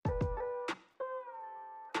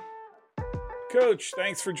Coach,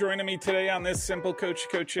 thanks for joining me today on this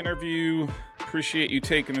SimpleCoach interview. Appreciate you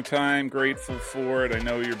taking the time. Grateful for it. I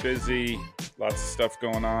know you're busy. Lots of stuff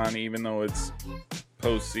going on, even though it's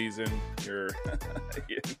postseason.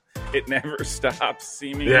 It never stops,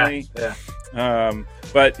 seemingly. Yeah.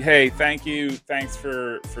 But hey, thank you. Thanks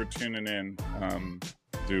for tuning in.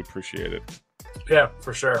 Do appreciate it. Yeah,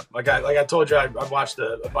 for sure. Like I told you, I've watched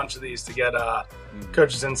a bunch of these to get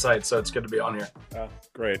coach's insights, so it's good to be on here.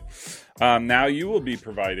 Great. Now you will be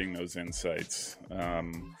providing those insights.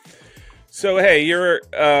 So, hey, you're...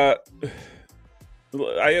 I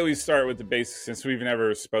always start with the basics since we've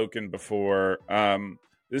never spoken before.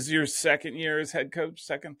 This is your second year as head coach?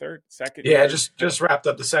 Second year? Yeah, just wrapped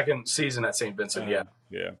up the second season at St. Vincent,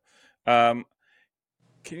 Yeah.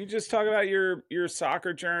 Can you just talk about your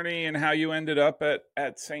soccer journey and how you ended up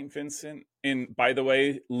at St. Vincent in, by the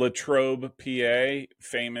way, Latrobe, PA,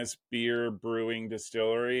 famous beer brewing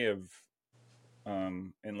distillery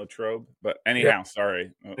in Latrobe? But anyhow,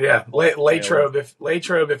 sorry. Yeah, Latrobe.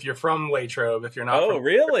 If you're from Latrobe, if you're not. Oh,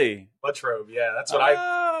 really? Latrobe. Yeah, that's what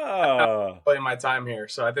I play my time here.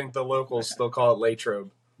 So I think the locals still call it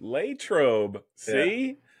Latrobe. Latrobe. See.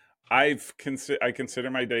 Yeah. I consider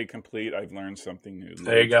my day complete. I've learned something new.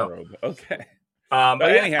 There you go. Okay. But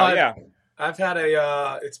anyhow, yeah. I've had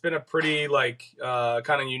it's been a pretty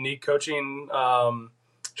kind of unique coaching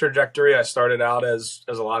trajectory. I started out as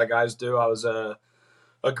a lot of guys do. I was a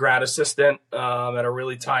grad assistant at a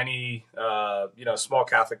really tiny, small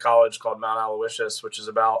Catholic college called Mount Aloysius, which is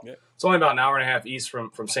it's only about an hour and a half east from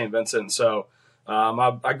St. Vincent. So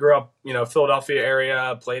I grew up, Philadelphia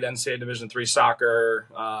area, played NCAA Division III soccer,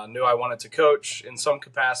 knew I wanted to coach in some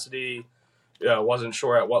capacity. Wasn't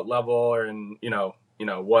sure at what level or in,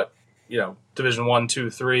 what, Division I, II,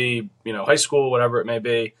 III, high school, whatever it may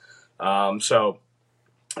be. So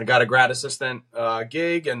I got a grad assistant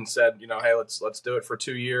gig and said, hey, let's do it for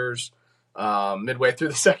 2 years. Midway through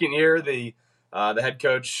the second year, the head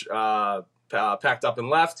coach packed up and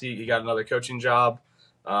left. He got another coaching job.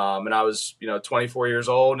 And I was, 24 years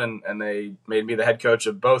old, and they made me the head coach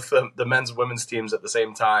of both the men's and women's teams at the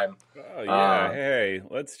same time. Oh, yeah. Hey,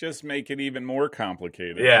 let's just make it even more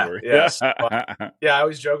complicated. Yeah. Yes. I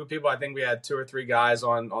always joke with people. I think we had 2 or 3 guys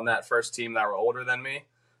on that first team that were older than me.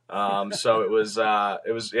 So it was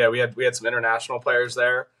we had some international players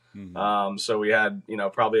there. Mm-hmm. So we had,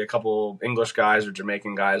 probably a couple English guys or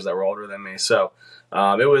Jamaican guys that were older than me. So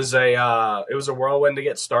it was a whirlwind to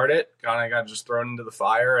get started. Kind of got just thrown into the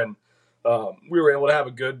fire, and we were able to have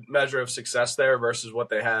a good measure of success there versus what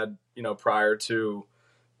they had, prior to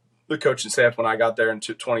the coaching staff when I got there in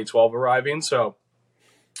 2012 arriving. So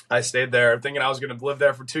I stayed there thinking I was going to live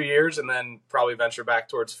there for 2 years and then probably venture back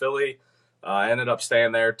towards Philly. I ended up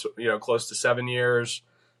staying there, close to 7 years.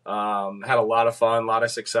 Had a lot of fun, a lot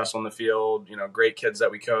of success on the field, great kids that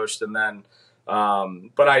we coached. And then,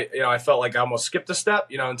 but I felt like I almost skipped a step,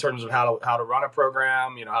 in terms of how to run a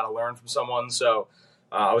program, how to learn from someone. So,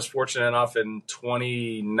 I was fortunate enough in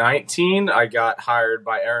 2019, I got hired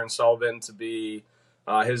by Aaron Sullivan to be,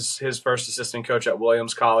 his first assistant coach at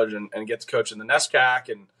Williams College and get to coach in the NESCAC.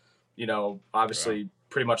 And, obviously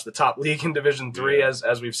pretty much the top league in Division III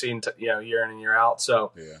as we've seen, year in and year out.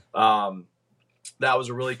 So, that was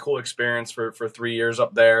a really cool experience for 3 years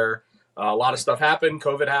up there. A lot of stuff happened.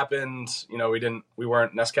 COVID happened.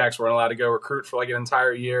 NESCACs weren't allowed to go recruit for like an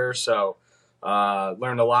entire year. So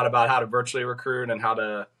learned a lot about how to virtually recruit and how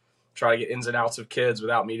to try to get ins and outs of kids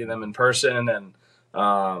without meeting them in person. And,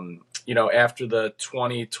 after the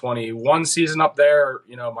 2021 season up there,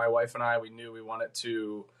 my wife and I, we knew we wanted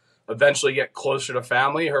to eventually get closer to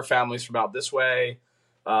family. Her family's from out this way.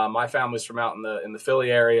 My family's from out in the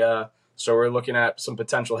Philly area. So we're looking at some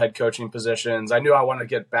potential head coaching positions. I knew I wanted to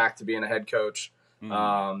get back to being a head coach.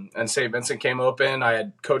 And St. Vincent came open. I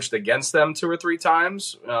had coached against them 2 or 3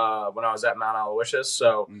 times when I was at Mount Aloysius.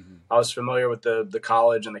 So I was familiar with the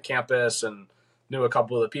college and the campus and knew a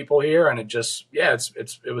couple of the people here. And it just,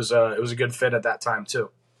 it was a good fit at that time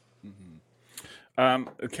too.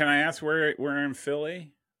 Mm-hmm. Can I ask where in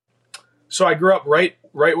Philly? So I grew up right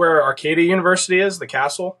where Arcadia University is, the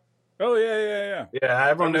castle. Oh, yeah. Yeah,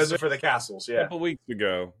 everyone knows it for the castles, yeah. A couple weeks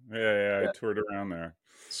ago. Yeah, I toured around there.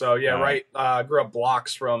 So, grew up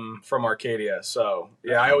blocks from Arcadia. So,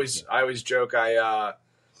 I always joke I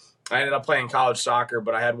ended up playing college soccer,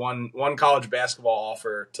 but I had one college basketball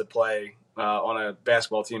offer to play on a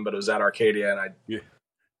basketball team, but it was at Arcadia, and I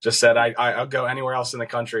just said I'll go anywhere else in the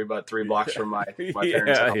country but 3 blocks from my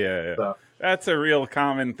parents' house. Yeah. So, that's a real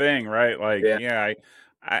common thing, right? Like,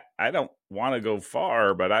 I don't want to go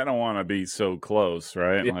far, but I don't want to be so close,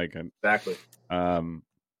 right? Yeah, exactly.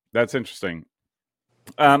 That's interesting.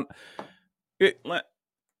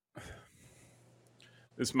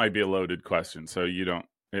 This might be a loaded question, so you don't.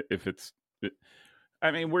 If it's,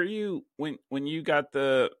 I mean, were you when you got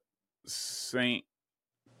the St.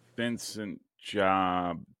 Vincent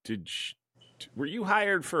job? Were you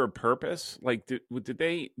hired for a purpose? Like, did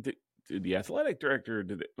the athletic director,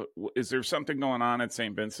 is there something going on at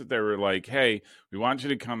St. Vincent? They were like, hey, we want you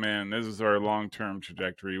to come in. This is our long-term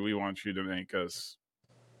trajectory. We want you to make us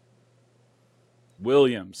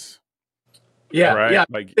Williams. Yeah. Right? Yeah.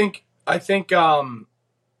 Like, I think,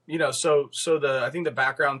 you know, so I think the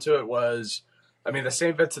background to it was, I mean, the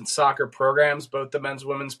St. Vincent soccer programs, both the men's and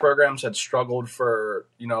women's programs, had struggled for,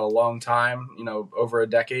 you know, a long time, you know, over a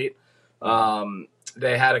decade.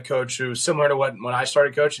 They had a coach who, similar to when I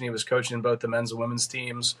started coaching, he was coaching both the men's and women's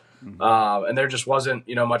teams. And there just wasn't,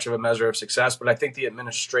 you know, much of a measure of success. But I think the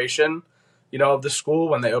administration, you know, of the school,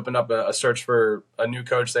 when they opened up a search for a new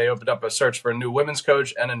coach, they opened up a search for a new women's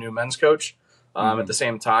coach and a new men's coach at the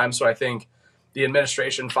same time. So I think the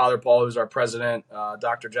administration, Father Paul, who's our president,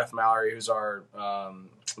 Dr. Jeff Mallory, who's our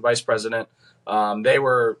vice president, they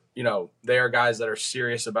were, you know, they are guys that are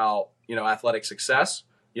serious about, you know, athletic success,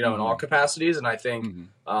 you know, in all capacities. And I think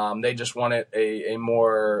they just wanted a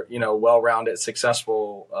more, you know, well-rounded,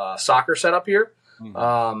 successful soccer setup here.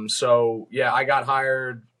 So, yeah, I got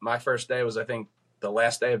hired. My first day was, I think, the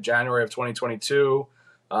last day of January of 2022.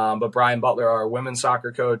 But Brian Butler, our women's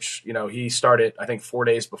soccer coach, you know, he started, I think, 4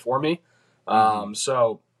 days before me.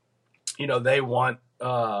 So, you know, they want,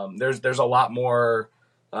 there's a lot more,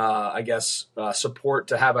 I guess, support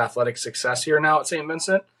to have athletic success here now at St.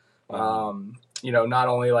 Vincent. You know, not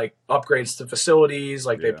only like upgrades to facilities,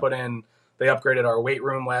 like they upgraded our weight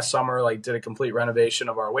room last summer, like did a complete renovation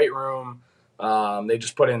of our weight room. They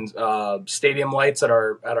just put in, stadium lights at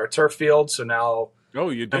our turf field. So now, oh,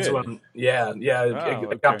 you did? They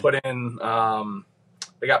got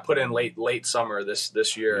put in, late summer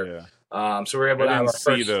this year. So we were able to have our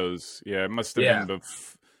see those. Yeah, it must have been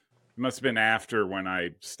must have been after when I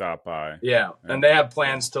stopped by. Yeah, and they have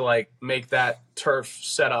plans to like make that turf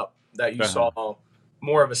setup that you saw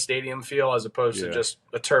more of a stadium feel as opposed to just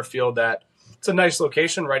a turf field. That it's a nice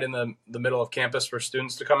location right in the middle of campus for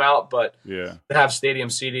students to come out, but to have stadium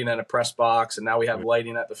seating and a press box, and now we have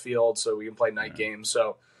lighting at the field so we can play night games.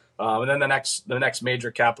 So, and then the next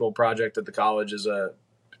major capital project at the college is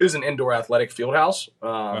an indoor athletic field house.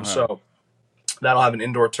 So that'll have an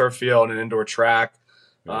indoor turf field and an indoor track.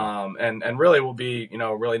 And really will be, you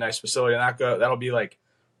know, a really nice facility. And that'll be like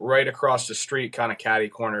right across the street, kind of catty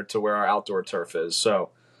corner to where our outdoor turf is. So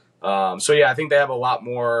yeah, I think they have a lot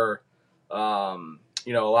more,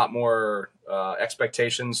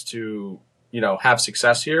 expectations to, you know, have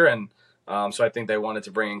success here. And so I think they wanted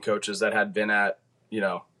to bring in coaches that had been at, you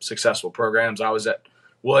know, successful programs. I was at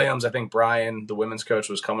Williams. I think Brian, the women's coach,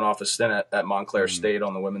 was coming off a stint at Montclair State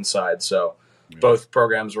on the women's side. So both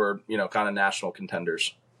programs were, you know, kind of national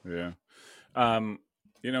contenders. Yeah.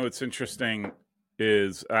 You know, what's interesting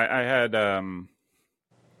is I had,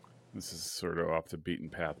 this is sort of off the beaten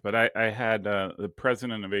path, but I had the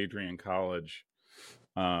president of Adrian College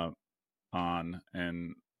on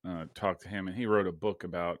and talked to him, and he wrote a book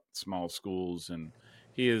about small schools, and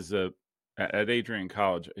he is at Adrian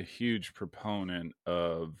College a huge proponent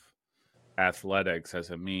of athletics as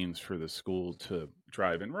a means for the school to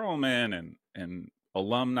drive enrollment and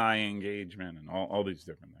alumni engagement and all these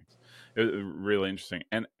different things. It was really interesting.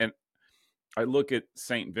 And I look at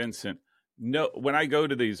St. Vincent. No, when I go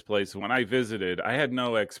to these places, when I visited, I had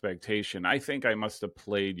no expectation. I think I must have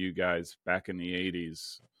played you guys back in the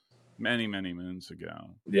 80s, many, many moons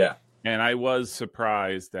ago. Yeah. And I was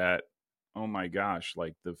surprised that, oh my gosh,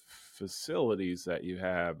 like the facilities that you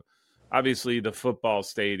have. Obviously, the football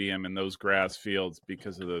stadium and those grass fields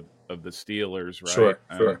because of the Steelers, right?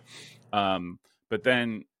 Sure. But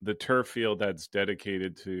then the turf field that's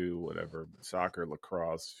dedicated to whatever, soccer,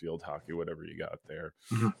 lacrosse, field hockey, whatever you got there,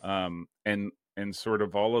 and sort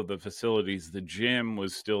of all of the facilities. The gym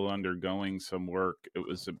was still undergoing some work. It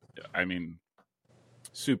was,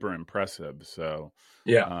 super impressive. So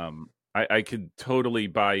I could totally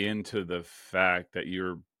buy into the fact that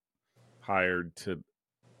you're hired to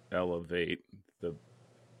elevate the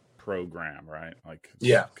program, right? Like,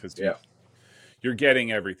 because you're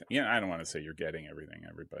getting everything. I don't want to say you're getting everything.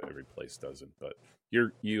 Every place doesn't, but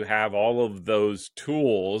you have all of those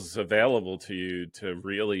tools available to you to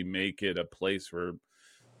really make it a place where,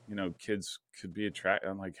 you know, kids could be attracted.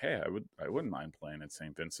 I'm like, hey, I wouldn't mind playing at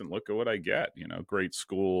St. Vincent. Look at what I get. You know, great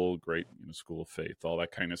school, great, you know, school of faith, all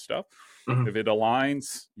that kind of stuff. If it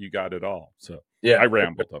aligns, you got it all. So I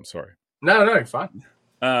rambled. I'm sorry. No, you're fine.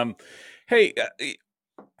 Hey,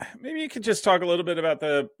 maybe you could just talk a little bit about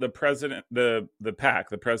the president, the PAC,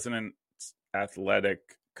 the President's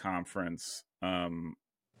Athletic Conference, and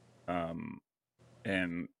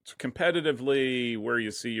competitively where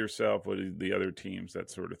you see yourself, what are the other teams,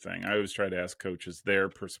 that sort of thing. I always try to ask coaches their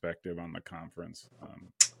perspective on the conference.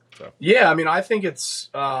 Yeah, I mean, I think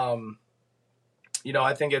it's,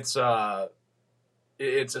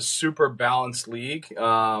 it's a super balanced league.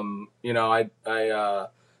 I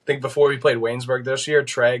think before we played Waynesburg this year,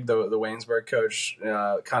 Treg, the Waynesburg coach,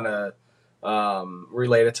 kind of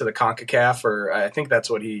related to the CONCACAF, or I think that's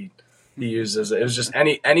what he uses. It was just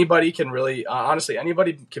anybody can really, honestly,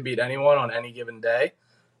 anybody can beat anyone on any given day.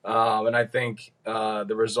 And I think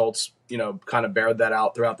the results, kind of bared that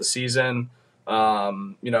out throughout the season.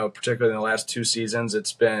 Particularly in the last 2 seasons,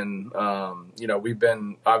 it's been, we've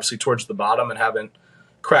been obviously towards the bottom and haven't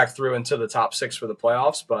cracked through into the top 6 for the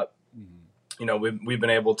playoffs, but we've been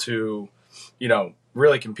able to,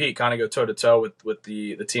 really compete, kind of go toe to toe with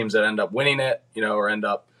the teams that end up winning it, or end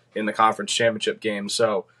up in the conference championship game.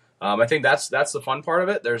 So I think that's the fun part of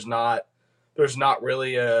it. There's not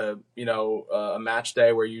really a match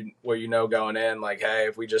day where going in like, hey,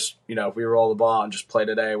 if we just if we roll the ball and just play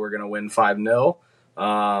today, we're going to win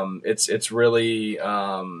 5-0. It's really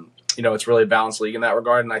it's really a balanced league in that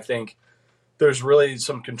regard, and I think there's really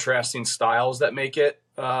some contrasting styles that make it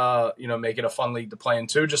a fun league to play in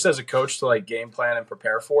too, just as a coach to like game plan and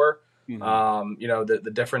prepare for.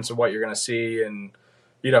 The difference of what you're going to see in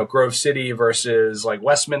Grove City versus like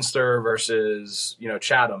Westminster versus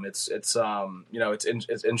Chatham. It's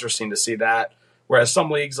interesting to see that. Whereas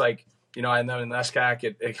some leagues, like I know in the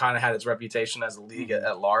SCAC, it kind of had its reputation as a league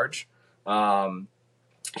at large.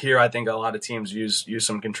 Here, I think a lot of teams use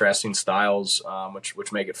some contrasting styles,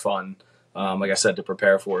 which make it fun. Like I said, to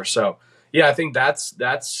prepare for. So yeah, I think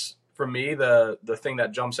that's for me the thing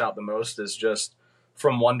that jumps out the most is just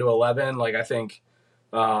from 1 to 11. Like I think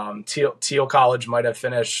Teal College might have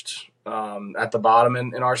finished at the bottom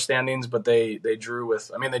in our standings, but they drew with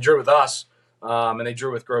us, and they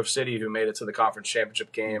drew with Grove City, who made it to the conference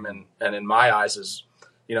championship game, and in my eyes is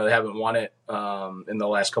they haven't won it in the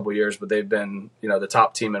last couple of years, but they've been the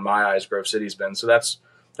top team in my eyes. Grove City's been, so that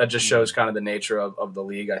just shows kind of the nature of the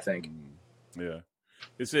league, I think. Yeah,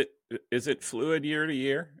 is it fluid year to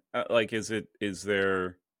year? Is it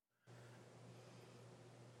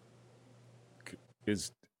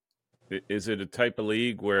a type of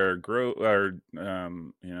league where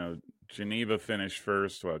Geneva finished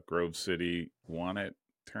first, Grove City won it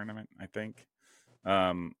tournament, I think.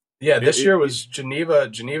 This year was Geneva.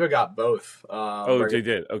 Geneva got both. They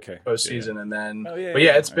did. Okay. Postseason, and then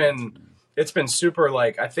it's been super.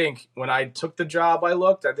 Like I think when I took the job, I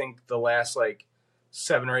looked. I think the last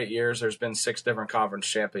 7 or 8 years, there's been 6 different conference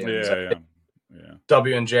champions. Yeah.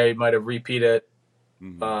 W&J might have repeated.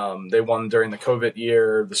 Mm-hmm. They won during the COVID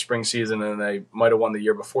year, the spring season, and they might have won the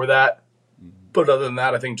year before that. Mm-hmm. But other than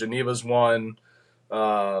that, I think Geneva's won.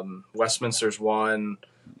 Westminster's won.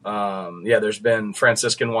 There's been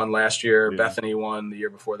Franciscan won last year. Yeah. Bethany won the year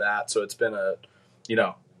before that. So it's been a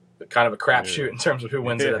kind of a crapshoot in terms of who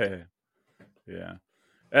wins it. Yeah.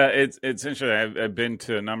 It's interesting. I've been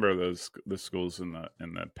to a number of the schools in the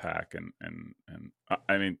PAC, and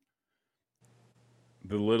I mean,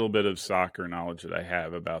 the little bit of soccer knowledge that I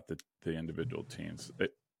have about the individual teams,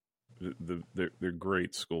 they're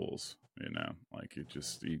great schools. Like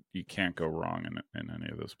you can't go wrong in any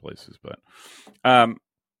of those places. But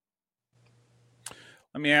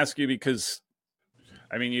let me ask you, because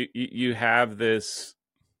I mean, you have this.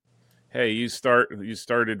 Hey, you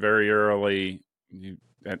started very early.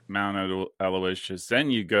 At Mount Aloysius,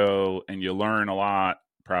 then you go and you learn a lot.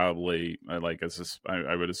 Probably, I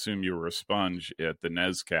would assume you were a sponge at the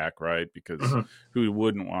NESCAC, right? Because who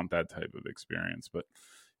wouldn't want that type of experience? But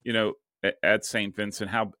at St.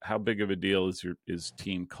 Vincent, how big of a deal is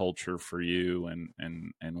team culture for you, and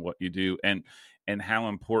what you do, and how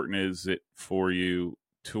important is it for you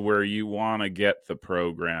to where you want to get the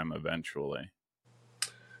program eventually?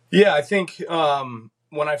 Yeah, I think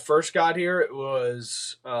when I first got here, it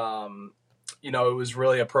was, it was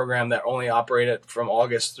really a program that only operated from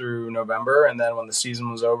August through November. And then when the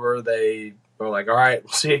season was over, they were like, all right,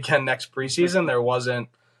 we'll see you again next preseason. There wasn't,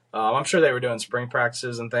 I'm sure they were doing spring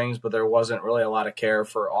practices and things, but there wasn't really a lot of care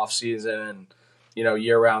for off season and,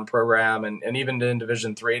 year-round program. And even in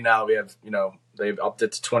Division III now, we have, they've upped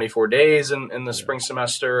it to 24 days in the spring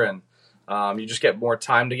semester. And you just get more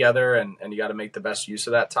time together, and you got to make the best use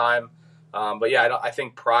of that time. I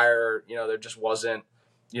think prior, there just wasn't,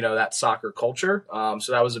 that soccer culture.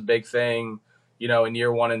 So that was a big thing, in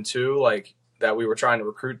year 1 and 2, like that we were trying to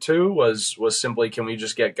recruit to was simply, can we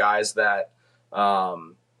just get guys that,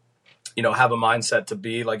 have a mindset to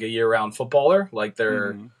be like a year-round footballer. Like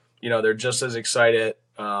they're just as excited,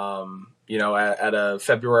 at a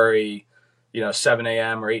February, 7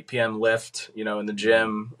 a.m. or 8 p.m. lift, in the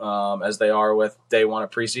gym, as they are with day one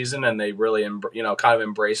of preseason. And they really, kind of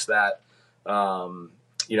embrace that,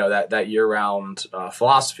 that year-round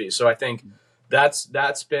philosophy. So I think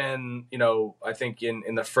that's been, I think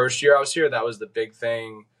in the first year I was here, that was the big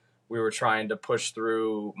thing we were trying to push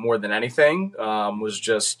through more than anything, was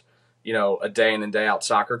just, a day in and day out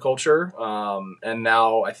soccer culture. And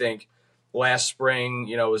now I think last spring,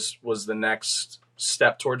 was the next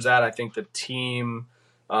step towards that. I think the team,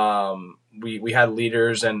 we had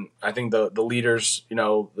leaders, and I think the leaders, the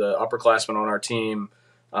upperclassmen on our team,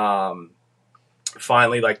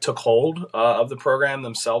 finally like took hold of the program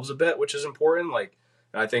themselves a bit, which is important. Like,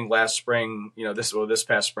 I think last spring, this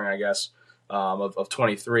past spring, I guess, of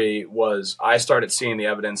 23 I started seeing the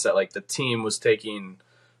evidence that like the team was taking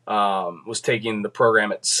the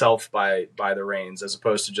program itself by the reins, as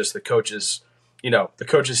opposed to just the coaches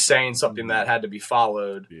saying something that had to be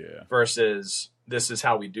followed, versus this is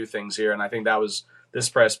how we do things here. And I think this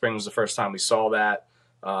past spring was the first time we saw that.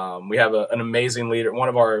 We have an amazing leader, one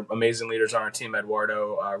of our amazing leaders on our team,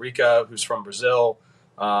 Eduardo Rica, who's from Brazil.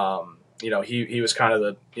 He was kind of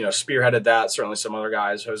the, spearheaded that. Certainly some other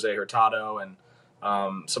guys, Jose Hurtado and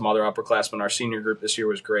some other upperclassmen. Our senior group this year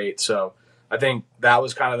was great. So I think that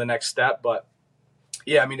was kind of the next step. But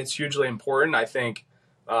yeah, I mean, it's hugely important. I think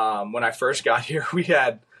when I first got here, we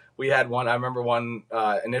had one. I remember one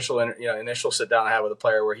initial sit down I had with a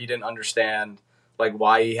player where he didn't understand like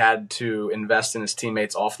why he had to invest in his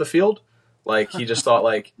teammates off the field. Like he just thought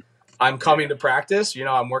like, I'm coming to practice,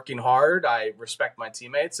 I'm working hard. I respect my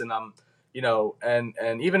teammates, and I'm,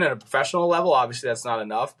 and even at a professional level, obviously that's not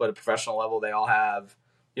enough, but at a professional level, they all have,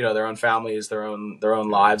 their own families, their own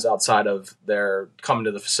lives outside of their coming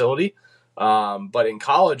to the facility. But in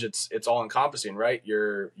college, it's all encompassing, right?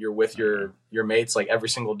 You're with your mates like every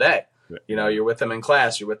single day. You're with them in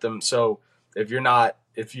class. You're with them. So if you're not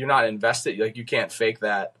invested, like you can't fake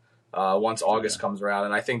that once August comes around.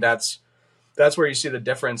 And I think that's where you see the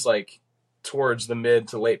difference. Like towards the mid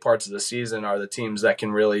to late parts of the season are the teams that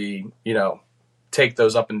can really take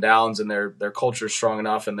those up and downs, and their culture is strong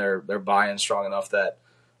enough and their buy-in strong enough that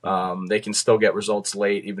they can still get results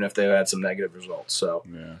late, even if they've had some negative results. So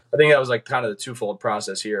I think that was like kind of the twofold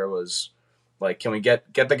process here was like, can we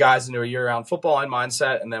get the guys into a year-round football and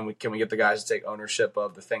mindset, and then can we get the guys to take ownership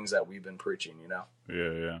of the things that we've been preaching,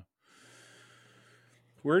 Yeah.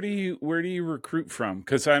 Where do you recruit from?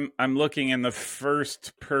 Because I'm looking, and the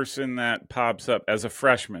first person that pops up as a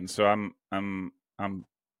freshman, so I'm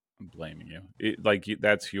blaming you.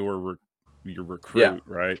 That's your recruit,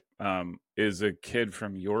 right? Is a kid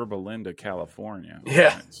from Yorba Linda, California.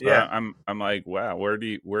 Yeah, right? So I'm like, wow. Where do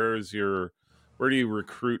you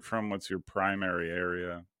recruit from? What's your primary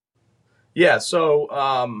area? Yeah, so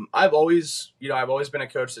I've always been a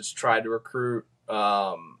coach that's tried to recruit,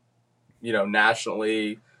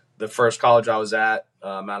 nationally. The first college I was at,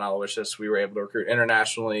 Mount Aloysius, we were able to recruit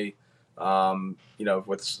internationally,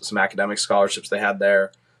 with some academic scholarships they had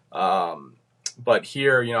there. But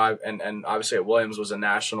here, and obviously at Williams was a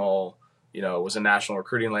national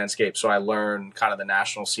recruiting landscape. So I learned kind of the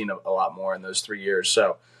national scene a lot more in those 3 years.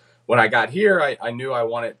 So when I got here, I knew I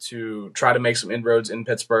wanted to try to make some inroads in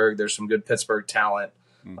Pittsburgh. There's some good Pittsburgh talent.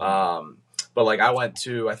 Mm-hmm. But like I went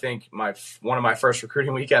to, I think one of my first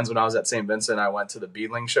recruiting weekends when I was at St. Vincent, I went to the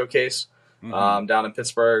Beadling Showcase down in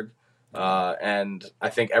Pittsburgh. And I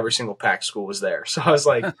think every single PAC school was there. So I was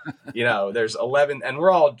like, there's 11, and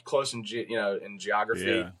we're all close in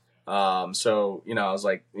geography. Yeah. So, I was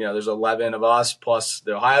like, there's 11 of us plus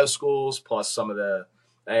the Ohio schools, plus some of the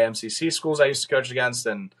AMCC schools I used to coach against.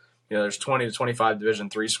 And, there's 20 to 25 Division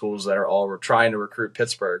III schools that are all trying to recruit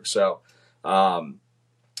Pittsburgh. So,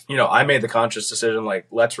 I made the conscious decision, like,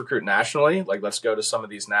 let's recruit nationally. Like, let's go to some of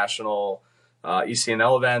these national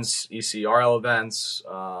ECNL events, ECRL events,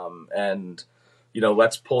 and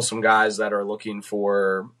let's pull some guys that are looking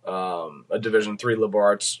for a Division III liberal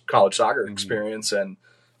arts college soccer experience. And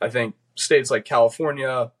I think states like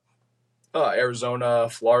California, Arizona,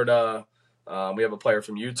 Florida, we have a player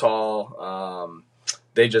from Utah.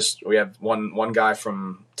 We have one guy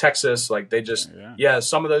from Texas. Like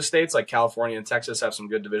some of those states like California and Texas have some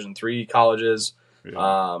good Division III colleges.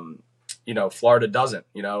 Yeah. Florida doesn't.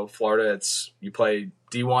 Florida, it's you play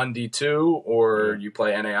D1, D2, or you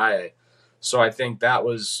play NAIA. So I think that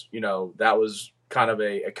was kind of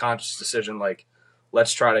a conscious decision. Like,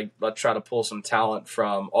 let's try to pull some talent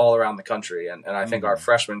from all around the country. And I think our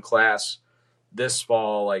freshman class this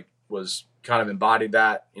fall, like was kind of embodied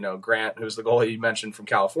that. Grant, who's the goalie you mentioned from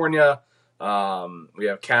California. We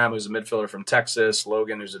have Cam, who's a midfielder from Texas.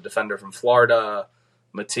 Logan, who's a defender from Florida.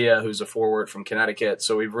 Mattia, who's a forward from Connecticut.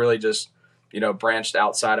 So we've really just, branched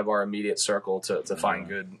outside of our immediate circle to find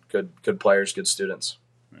good players, good students.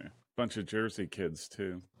 Yeah. Bunch of Jersey kids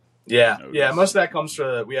too. Yeah. Most of that comes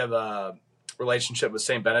from, we have a relationship with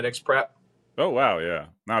St. Benedict's Prep. Oh, wow. Yeah.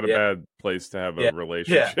 Not a bad place to have a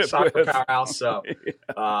relationship. Yeah. Soccer powerhouse. So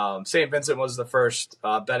St. Vincent was the first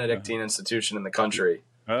Benedictine institution in the country.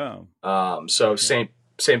 Oh. So St.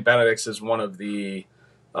 Benedict's is one of the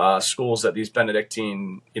schools that these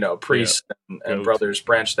Benedictine, priests and brothers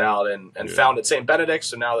branched out and founded St. Benedict's.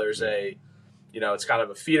 So now there's it's kind of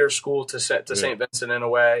a feeder school to St. Vincent in a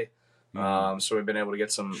way. So we've been able to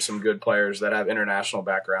get some good players that have international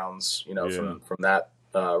backgrounds, from that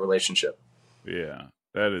relationship. Yeah,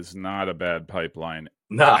 that is not a bad pipeline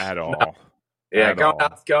at all. No. Yeah,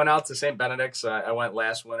 going out to St. Benedict's. I went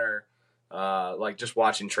last winter. Just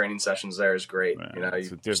watching training sessions there is great. Yeah,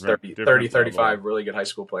 it's 35 really good high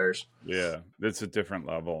school players. Yeah, it's a different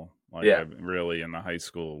level. Really in the high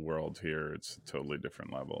school world here, it's a totally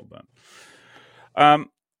different level. But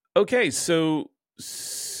okay, so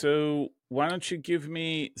why don't you give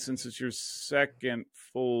me, since it's your second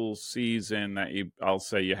full season that I'll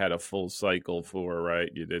say you had a full cycle for, right?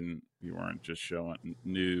 You weren't just showing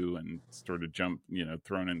new and sort of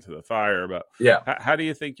thrown into the fire, but how do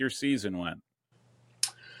you think your season went?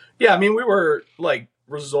 Yeah, I mean, we were like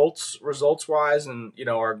results wise, and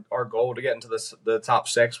our goal to get into the top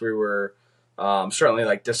 6, we were certainly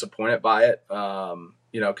like disappointed by it.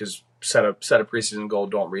 Because set a preseason goal,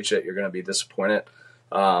 don't reach it, you're going to be disappointed.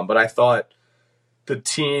 But I thought the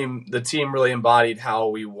team really embodied how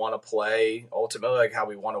we want to play, ultimately, like how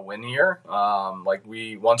we want to win here.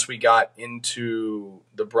 Once we got into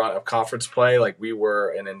the brunt of conference play, like we were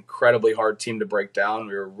an incredibly hard team to break down.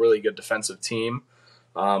 We were a really good defensive team.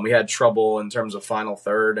 We had trouble in terms of final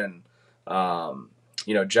third and,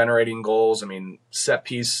 generating goals. I mean, set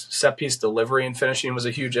piece delivery and finishing was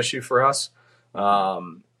a huge issue for us.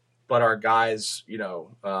 But our guys,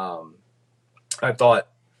 I thought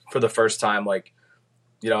for the first time,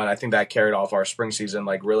 and I think that carried off our spring season,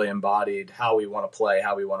 really embodied how we want to play,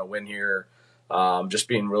 how we want to win here. Just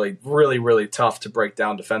being really, really, really tough to break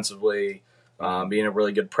down defensively, being a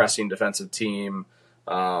really good pressing defensive team.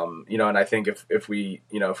 And I think if we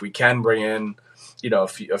can bring in, a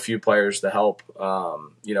few players to help,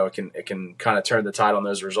 it can kind of turn the tide on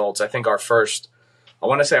those results. I think our first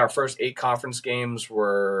 8 conference games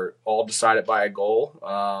were all decided by a goal.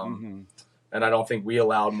 And I don't think we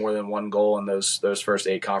allowed more than one goal in those first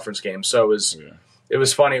 8 conference games. So it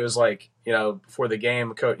was funny. It was before the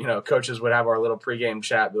game, coaches would have our little pregame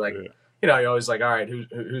chat, be like, you're always like, all right,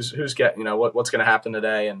 who's getting, what's going to happen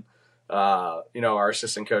today? And, our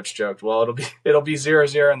assistant coach joked, well, it'll be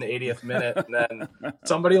 0-0 in the 80th minute, and then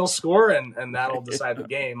somebody will score and that'll decide the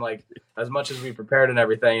game, as much as we prepared and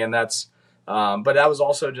everything. And that's, but that was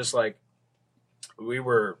also just we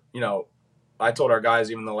were, I told our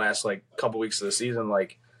guys even the last couple weeks of the season,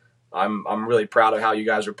 I'm really proud of how you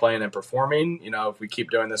guys are playing and performing. If we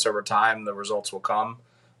keep doing this over time, the results will come.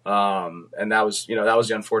 And that was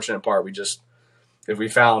the unfortunate part. I think if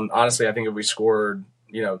we scored,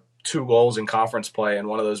 2 goals in conference play and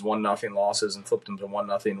one of those 1-0 losses and flipped them to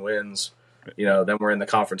 1-0 wins, then we're in the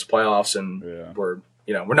conference playoffs and we're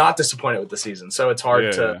not disappointed with the season. So it's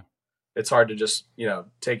hard to just,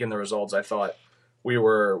 take in the results. I thought we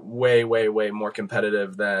were way, way, way more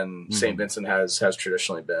competitive than St. Vincent has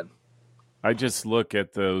traditionally been. I just look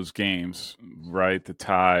at those games, right? The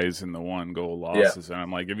ties and the 1-goal losses. And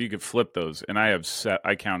I'm like, if you could flip those, and I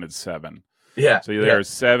counted 7. Yeah. So there are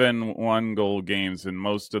 7 1-goal games, and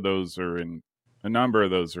most of those are a number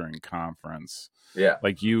of those are in conference. Yeah.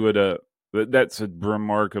 You would, that's a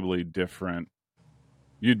remarkably different,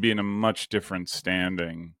 you'd be in a much different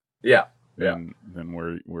standing. Yeah. Than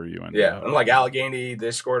where you ended up. Yeah. And Allegheny,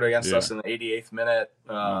 they scored against us in the 88th minute.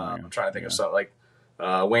 I'm trying to think of something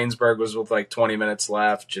Waynesburg was with 20 minutes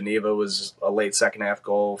left. Geneva was a late second half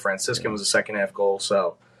goal. Franciscan was a second half goal.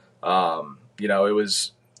 So, it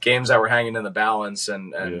was games that were hanging in the balance,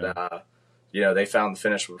 and they found the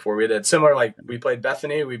finish before we did. Similar, we played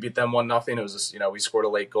Bethany, we beat them 1-0. It was we scored a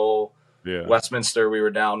late goal. Yeah. Westminster, we were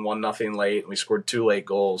down 1-0 late, and we scored 2 late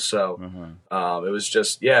goals. So it was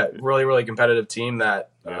just really, really competitive team that,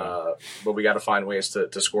 but we got to find ways to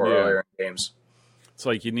score earlier in games.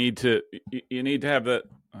 It's you need to have that.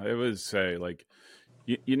 I would say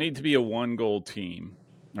you need to be a 1-goal team.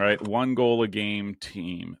 All right, 1 goal a game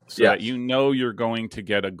team, so that you're going to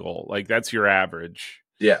get a goal. That's your average.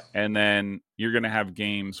 Yeah. And then you're going to have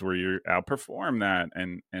games where you outperform that,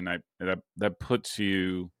 and that puts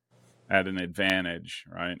you at an advantage,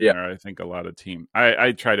 right? Yeah. Where I think a lot of teams,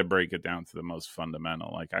 I try to break it down to the most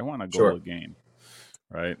fundamental. Like, I want a goal a game,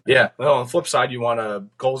 right? Yeah. Well, on the flip side, you want a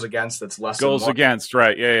goals against that's less goals than 1. against,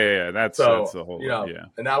 right? Yeah. That's the whole.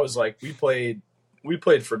 And that was like we played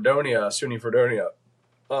Fredonia, SUNY Fredonia,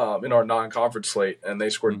 in our non-conference slate, and they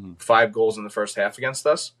scored 5 goals in the first half against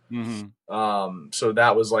us. So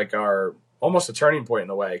that was like our almost a turning point in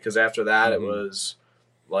a way, because after that it was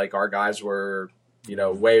like our guys were,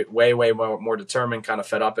 way more determined, kind of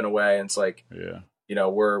fed up in a way, and it's like,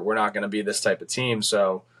 we're not going to be this type of team.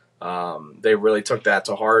 So they really took that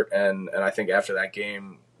to heart, and I think after that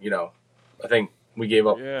game, I think we gave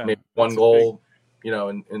up maybe 1 goal,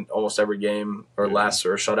 in almost every game or less,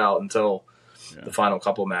 or shut out until the final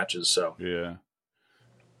couple of matches. So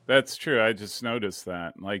that's true. I just noticed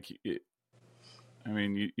that. Like, you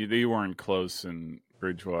weren't close in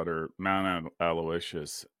Bridgewater, Mount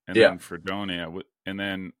Aloysius, and then Fredonia, and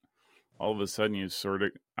then all of a sudden you sort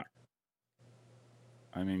of,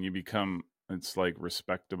 you become, it's like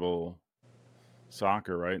respectable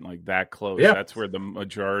soccer, right? Like that close. That's where the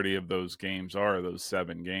majority of those games are, those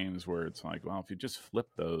 7 games where it's like, well, if you just flip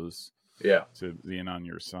those to being on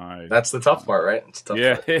your side, that's the tough part, right? It's tough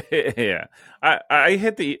part. Yeah. I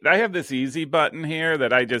have this easy button here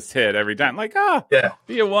that I just hit every time. Like,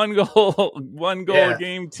 be a one goal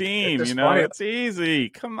game team. Funny. It's easy.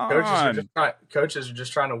 Come on. Coaches are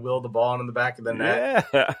just trying to will the ball into the back of the net.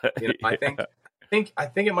 I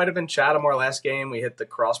think it might have been Chatham our last game. We hit the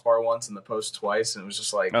crossbar once and the post twice, and it was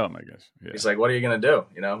just like, oh my gosh. Yeah. He's like, what are you going to do?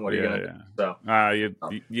 What are you going to do? So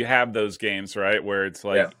you have those games, right, where it's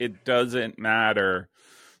like it doesn't matter.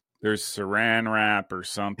 There's saran wrap or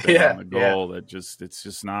something on the goal that it's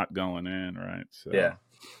just not going in, right? So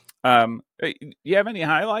you have any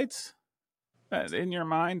highlights in your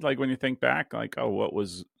mind, like when you think back, like, oh, what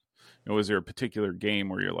was there a particular game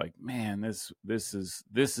where you're like, man, this is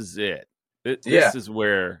it. This is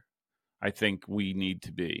where I think we need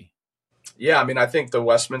to be. Yeah, I think the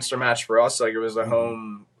Westminster match for us, like, it was a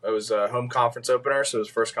home conference opener, so it was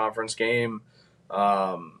first conference game.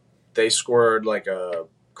 They scored like a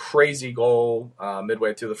crazy goal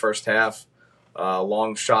midway through the first half,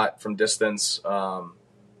 long shot from distance,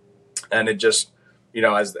 and it just,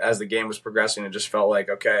 as the game was progressing, it just felt like,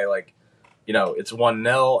 okay, like, it's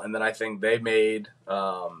 1-0, and then I think they made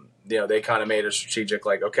they kind of made a strategic,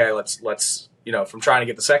 like, okay, let's from trying to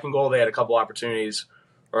get the second goal, they had a couple opportunities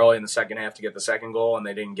early in the second half to get the second goal, and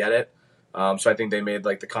they didn't get it. So I think they made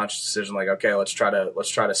like the conscious decision, like, okay, let's try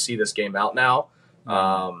to see this game out now.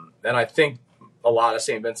 And I think a lot of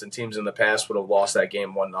St. Vincent teams in the past would have lost that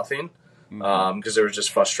game 1-0 because there was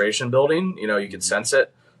just frustration building. You could sense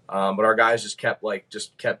it, but our guys just kept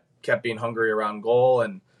being hungry around goal,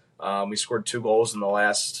 and we scored 2 goals in the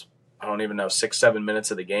last, I don't even know, 6-7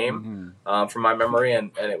 minutes of the game, from my memory.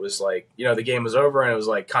 And it was like, the game was over, and it was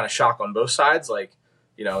like kind of shock on both sides. Like,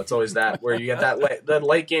 it's always that where you get that the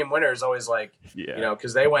late game winner is always like,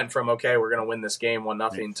 because they went from, okay, we're going to win this game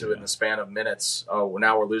 1-0 to in the span of minutes, oh,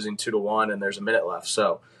 now we're losing 2-1 and there's a minute left.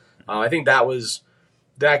 So I think that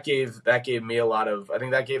gave me a lot of, I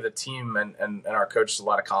think that gave the team and our coaches a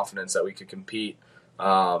lot of confidence that we could compete.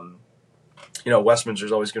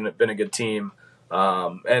 Westminster's always been a good team.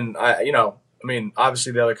 And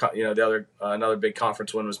obviously another big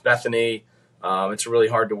conference win was Bethany. It's really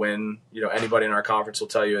hard to win. Anybody in our conference will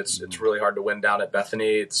tell you it's really hard to win down at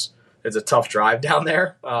Bethany. It's a tough drive down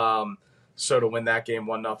there. So to win that game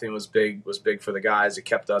 1-0 was big for the guys. It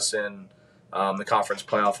kept us in the conference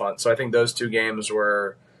playoff hunt. So I think those 2 games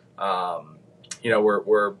were highlights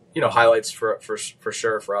for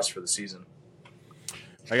sure for us for the season.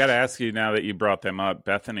 I got to ask you, now that you brought them up,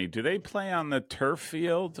 Bethany, do they play on the turf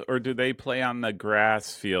field or do they play on the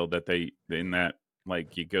grass field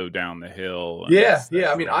like you go down the hill? Yeah.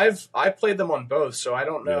 I've played them on both, so I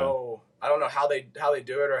don't know. I don't know how they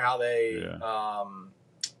do it or how they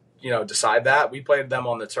decide that. We played them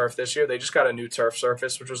on the turf this year. They just got a new turf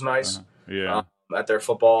surface, which was nice. At their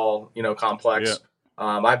football complex.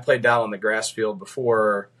 I played down on the grass field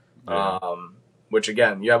before. Which,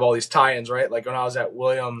 again, you have all these tie-ins, right? Like when I was at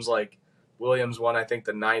Williams, Williams won, I think,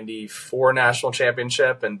 the 94 national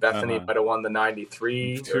championship, and Bethany might have won the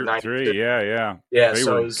 93 or 92. Yeah. They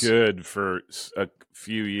were good for a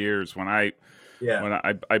few years when I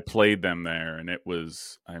played them there, and it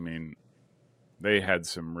was, they had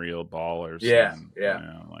some real ballers.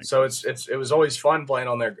 So it was always fun playing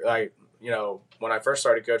on their, when I first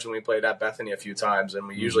started coaching, we played at Bethany a few times, and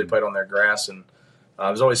we usually played on their grass, and it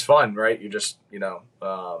was always fun, right? You just,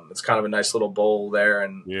 it's kind of a nice little bowl there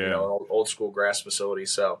and, old school grass facility.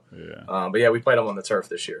 So, but yeah, we played them on the turf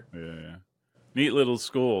this year. Yeah. Neat little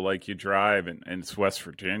school. Like you drive and it's West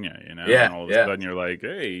Virginia, and all of a sudden you're like,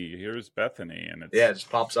 hey, here's Bethany. And it just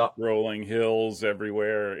pops up. Rolling hills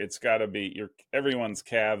everywhere. It's got to be everyone's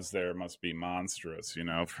calves there must be monstrous,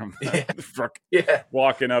 from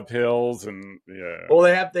walking up hills and Well,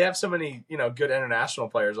 they have so many, good international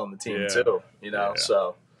players on the team too,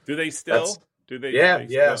 so. Do they still? Do they?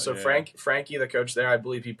 So Frankie, the coach there, I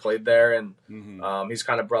believe he played there, and he's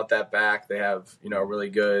kind of brought that back. They have, really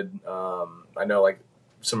good, I know like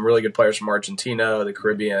some really good players from Argentina, the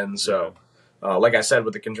Caribbean. So, like I said,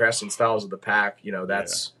 with the contrasting styles of the pack,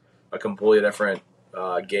 that's a completely different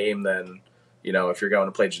game than, if you're going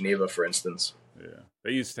to play Geneva, for instance. Yeah,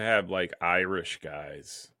 they used to have like Irish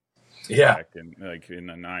guys. Back in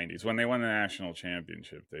the 90s when they won the national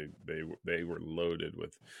championship, they were loaded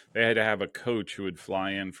with. They had to have a coach who would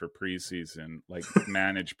fly in for preseason, like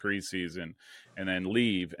manage preseason, and then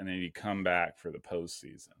leave, and then he'd come back for the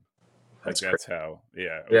postseason. That's how.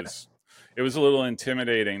 It was a little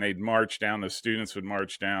intimidating. They'd march down. The students would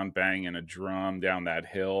march down, banging a drum down that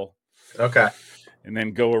hill. Okay. And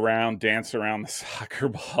then go around, dance around the soccer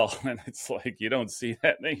ball, and it's like you don't see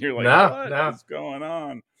that thing. You're like, what is going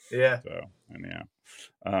on? Yeah. So, and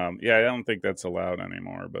I don't think that's allowed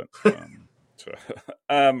anymore. But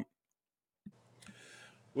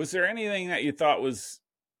was there anything that you thought was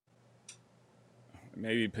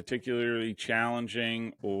maybe particularly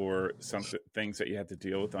challenging, or some things that you had to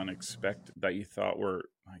deal with unexpected that you thought were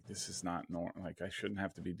like, this is not normal? Like, I shouldn't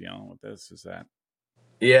have to be dealing with this. Is that?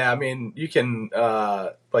 Yeah, I mean, you can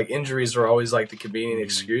like injuries are always like the convenient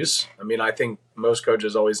excuse. I mean, I think most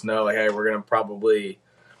coaches always know, like, hey, we're probably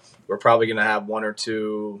going to have one or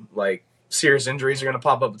two like serious injuries are going to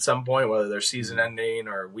pop up at some point, whether they're season ending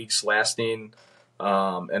or weeks lasting.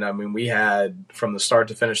 And I mean, we had from the start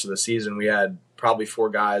to finish of the season, we had probably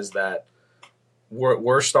 4 guys that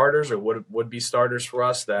were starters or would be starters for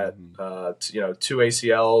us that, 2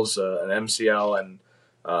 ACLs, an MCL, and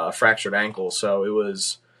a fractured ankle. So it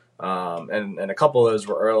was, and a couple of those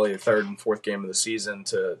were early, 3rd and 4th game of the season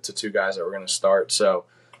to 2 guys that were going to start. So,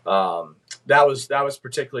 that was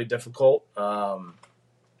particularly difficult. Probably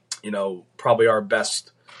our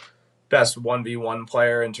best 1v1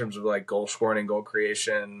 player in terms of like goal scoring and goal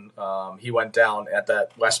creation. He went down at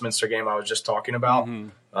that Westminster game I was just talking about.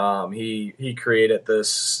 He created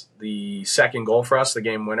the second goal for us, the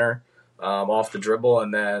game winner, off the dribble,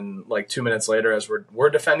 and then like 2 minutes later, as we're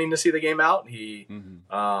defending to see the game out, he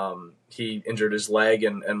injured his leg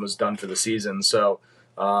and was done for the season. So.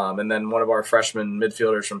 And then one of our freshman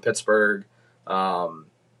midfielders from Pittsburgh,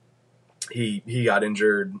 he got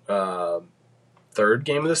injured 3rd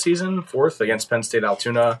game of the season, 4th against Penn State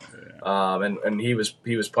Altoona, and he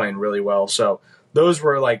was playing really well. So those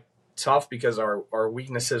were like tough because our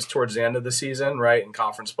weaknesses towards the end of the season, right, in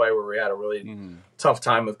conference play where we had a really tough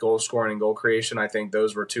time with goal scoring and goal creation. I think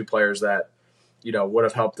those were 2 players that would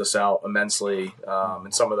have helped us out immensely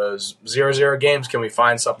in some of those 0-0 games. Can we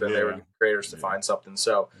find something? They were creators to find something.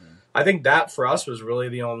 So I think that for us was really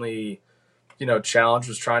the only, challenge,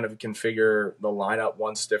 was trying to configure the lineup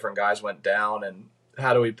once different guys went down, and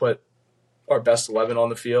how do we put our best 11 on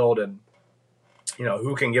the field, and,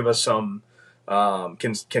 who can give us some,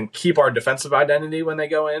 can keep our defensive identity when they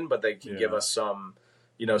go in, but they can give us some,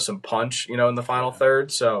 some punch, in the final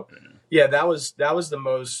third. So that was the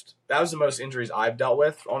most injuries I've dealt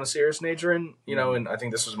with on a serious nature. And, and I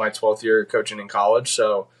think this was my 12th year coaching in college.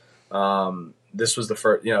 So, this was the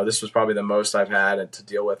first, this was probably the most I've had to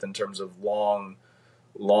deal with in terms of long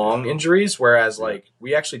injuries. Whereas like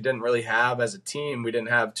we actually didn't really have, as a team, we didn't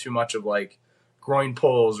have too much of like groin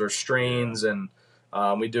pulls or strains. And,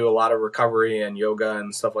 we do a lot of recovery and yoga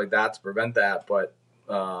and stuff like that to prevent that. But,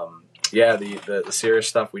 the serious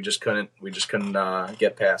stuff we just couldn't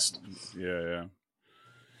get past. Yeah.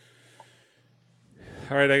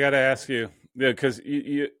 All right, I got to ask you, because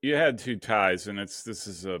you had 2 ties, and this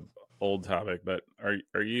is a old topic, but do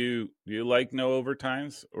you like no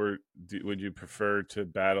overtimes, or would you prefer to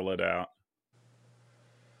battle it out?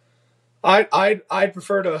 I'd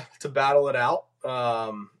prefer to battle it out.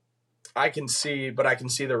 I can see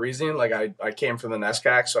the reasoning. Like I came from the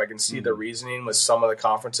NESCAC, so I can see the reasoning with some of the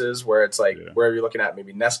conferences where it's like where you're looking at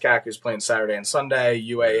maybe NESCAC who's playing Saturday and Sunday,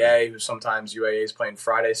 UAA who sometimes UAA is playing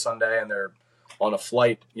Friday, Sunday, and they're on a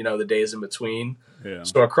flight, the days in between. Yeah.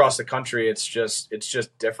 So across the country, it's just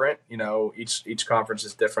different. Each conference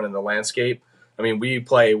is different in the landscape. I mean, we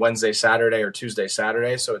play Wednesday, Saturday, or Tuesday,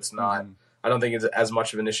 Saturday, so it's not. I don't think it's as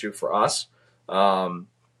much of an issue for us.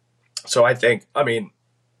 So I think, I mean,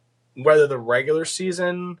 whether the regular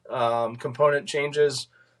season component changes,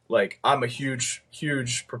 like I'm a huge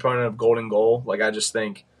proponent of golden goal. Like I just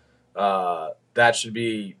think that should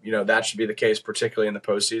be the case, particularly in the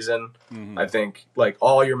postseason. Mm-hmm. I think like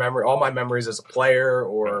all my memories as a player,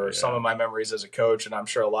 or some of my memories as a coach, and I'm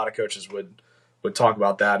sure a lot of coaches would talk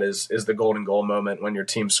about that is the golden goal moment when your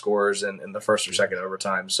team scores in the first or second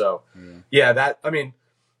overtime. So that, I mean,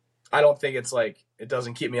 I don't think it's like it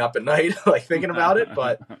doesn't keep me up at night like thinking about it,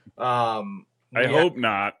 but I hope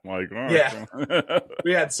not. Like,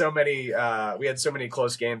 we had so many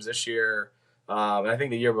close games this year. And I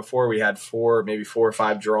think the year before we had four or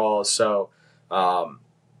five draws. So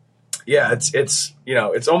it's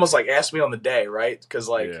almost like ask me on the day, right? Because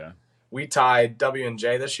we tied W and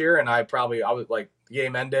J this year, and I was like, the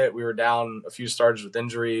game ended. We were down a few starters with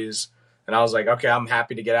injuries. And I was like, okay, I'm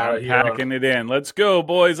happy to get out of here. Packing it in. Let's go,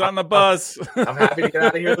 boys, on the bus. I'm happy to get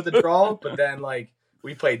out of here with a draw. But then, like,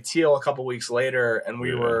 we played Teal a couple weeks later, and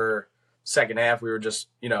we were second half. We were just,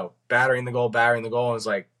 battering the goal. And it was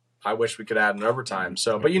like, I wish we could add an overtime.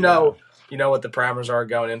 So, but you know what the parameters are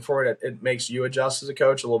going in for it. It makes you adjust as a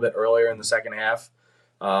coach a little bit earlier in the second half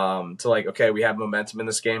to like, okay, we have momentum in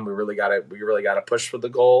this game. We really got to push for the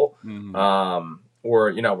goal. Mm-hmm.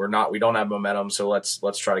 Or we don't have momentum, so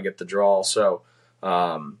let's try to get the draw. So,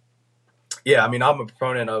 I mean, I'm a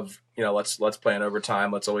proponent of let's play in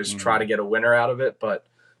overtime. Let's always try to get a winner out of it. But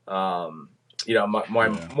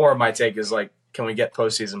more of my take is like, can we get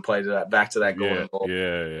postseason play back to that golden goal?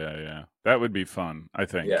 Yeah. That would be fun, I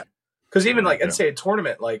think. Yeah, because even like NCAA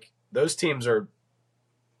tournament, like those teams are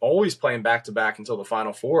always playing back to back until the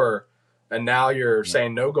Final Four, and now you're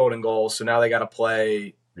saying no golden goals, so now they got to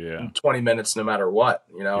play. 20 minutes no matter what,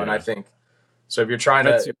 and I think so if you're trying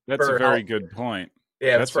that's a very good point.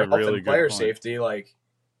 That's for health and player safety, like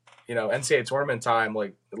NCAA tournament time,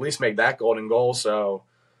 like at least make that golden goal so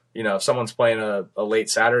if someone's playing a late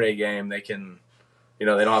Saturday game, they can they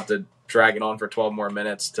don't have to drag it on for 12 more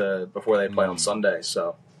minutes before they play on Sunday.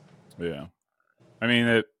 So I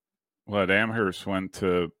mean Amherst went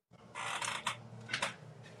to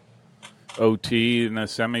OT in the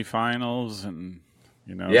semifinals and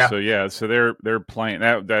so they're playing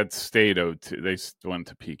that stayed OT. They went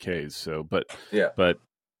to PKs. So, but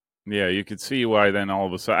you could see why then all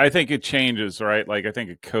of a sudden I think it changes, right? Like I think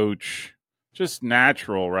a coach just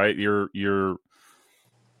natural, right? The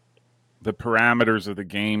parameters of the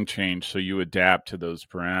game change, so you adapt to those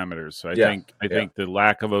parameters. So I think the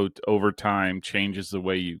lack of overtime changes the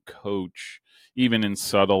way you coach, even in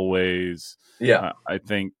subtle ways. I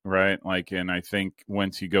think, right? Like, and I think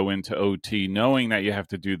once you go into OT, knowing that you have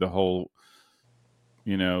to do the whole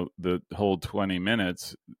 20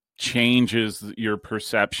 minutes changes your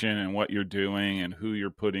perception and what you're doing and who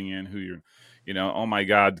you're putting in, who you're, oh my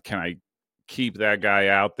God, can I keep that guy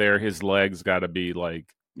out there? His legs got to be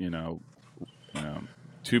like,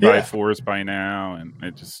 2x4s by now. And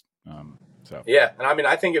it just, and I mean,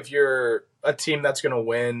 I think if you're a team that's going to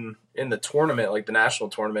win in the tournament, like the national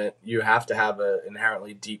tournament, you have to have an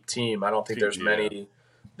inherently deep team. I don't think there's many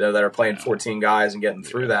that are playing 14 guys and getting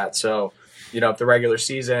through that. So, if the regular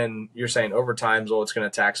season, you're saying overtimes, well, it's going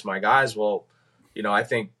to tax my guys. Well, I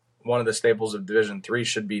think one of the staples of Division III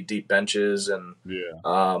should be deep benches. And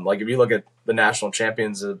like if you look at the national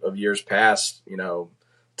champions of years past,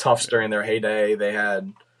 Tufts during their heyday, they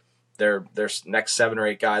had their next 7 or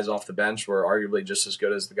 8 guys off the bench were arguably just as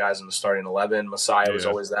good as the guys in the starting 11. Messiah was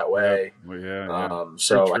always that way.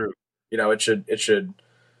 So it should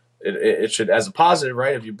as a positive,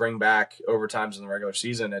 right? If you bring back overtimes in the regular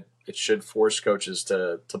season, it should force coaches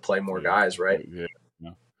to play more guys, right?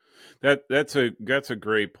 That's a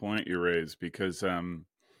great point you raised, because I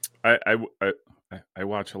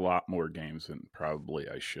watch a lot more games than probably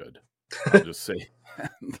I should. I'll just say.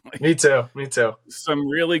 Me too. Some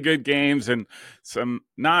really good games and some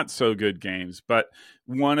not so good games, but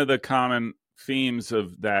one of the common themes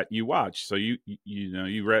of that you watch. So you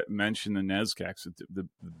mentioned the NESCACs. The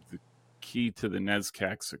key to the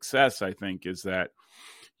NESCAC success, I think, is that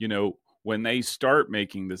when they start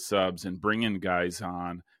making the subs and bringing guys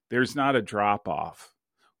on, there's not a drop off.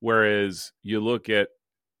 Whereas you look at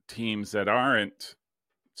teams that aren't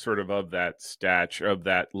sort of that stature, of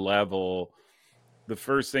that level, the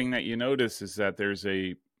first thing that you notice is that there's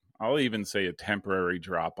I'll even say a temporary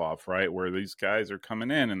drop off, right? Where these guys are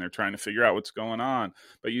coming in and they're trying to figure out what's going on.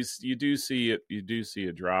 But you do see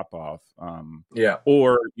a drop off.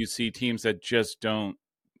 Or you see teams that just don't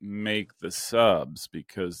make the subs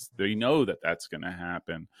because they know that that's going to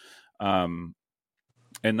happen.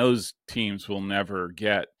 And those teams will never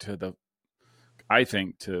get to the I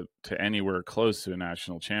think, to anywhere close to a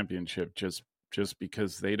national championship just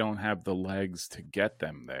because they don't have the legs to get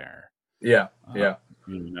them there. Yeah. You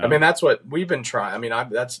know? I mean, that's what we've been trying. I mean,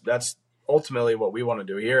 that's ultimately what we want to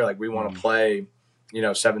do here. Like, we want to play,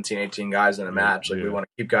 17, 18 guys in a match. Like, we want to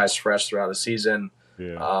keep guys fresh throughout the season.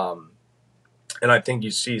 Yeah. And I think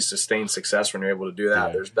you see sustained success when you're able to do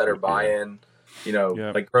that. There's better buy-in.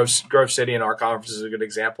 Like Grove City in our conference is a good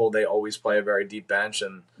example. They always play a very deep bench,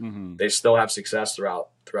 and they still have success throughout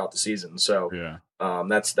the season. So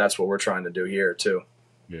that's what we're trying to do here too.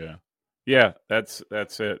 Yeah, that's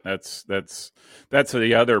it. That's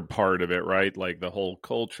the other part of it, right? Like the whole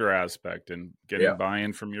culture aspect and getting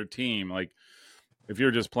buy-in from your team. Like, if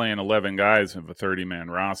you're just playing 11 guys of a 30-man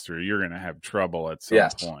roster, you're going to have trouble at some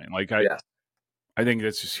point. Like, I think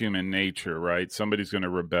that's just human nature, right? Somebody's going to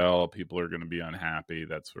rebel. People are going to be unhappy.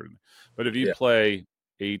 That sort of. But if you play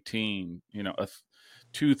 18,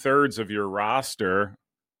 2/3 of your roster,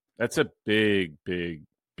 that's a big, big,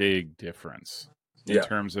 big difference in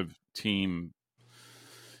terms of team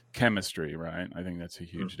chemistry, right? I think that's a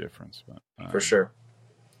huge difference. But for sure,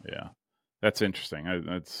 yeah, that's interesting.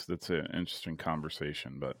 That's an interesting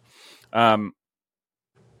conversation. But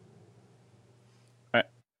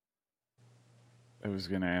I was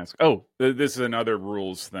going to ask. Oh, this is another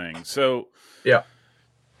rules thing. So all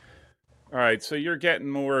right. So you're getting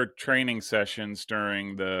more training sessions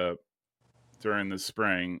during the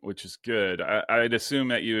spring, which is good. I'd assume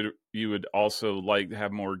that you would also like to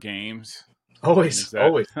have more games. Always.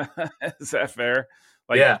 Is that fair?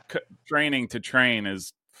 Like, training to train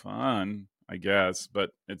is fun, I guess,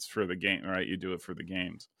 but it's for the game, right? You do it for the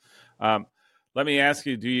games. Let me ask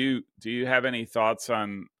you: do you have any thoughts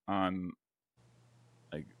on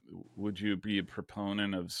like, would you be a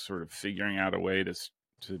proponent of sort of figuring out a way to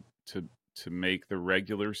make the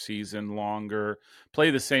regular season longer,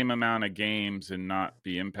 play the same amount of games and not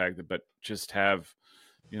be impacted, but just have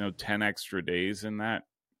 10 extra days in that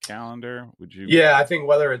calendar? Would you? Yeah, I think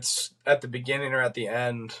whether it's at the beginning or at the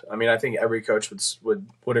end, I mean, I think every coach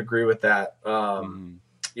would agree with that.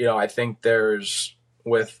 I think there's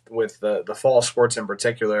with the fall sports in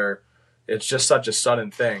particular, it's just such a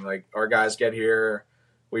sudden thing. Like, our guys get here,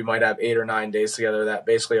 we might have 8 or 9 days together. That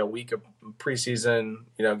basically a week of preseason,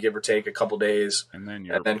 give or take a couple days, and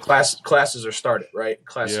then classes are started, right?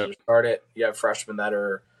 Classes are started. You have freshmen that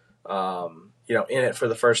are, in it for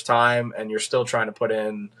the first time, and you're still trying to put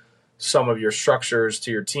in some of your structures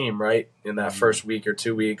to your team, right, in that first week or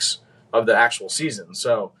 2 weeks of the actual season.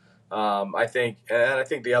 So I think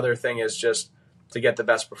the other thing is just to get the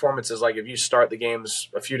best performances. Like, if you start the games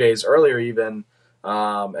a few days earlier, even,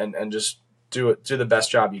 and just do the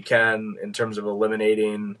best job you can in terms of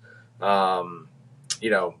eliminating, the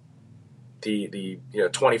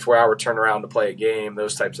 24-hour turnaround to play a game,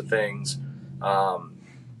 those types of things.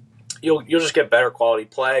 You'll just get better quality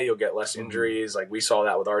play. You'll get less injuries. Like, we saw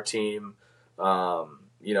that with our team.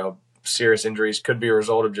 Serious injuries could be a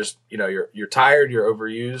result of just, you're tired, you're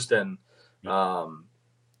overused, and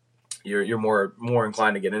you're more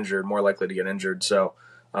inclined to get injured, more likely to get injured. So,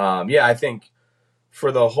 I think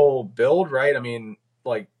for the whole build, right? I mean,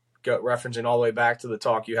 like, referencing all the way back to the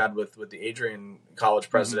talk you had with the Adrian College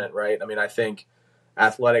president, right? I mean, I think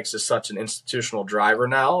athletics is such an institutional driver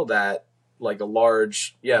now that, like, our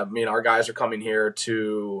guys are coming here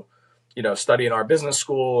to, study in our business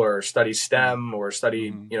school or study STEM or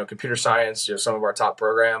study, computer science, some of our top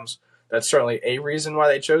programs. That's certainly a reason why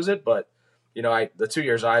they chose it. But,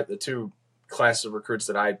 the 2 classes of recruits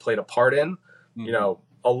that I had played a part in,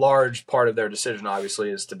 a large part of their decision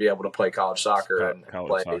obviously is to be able to play college soccer and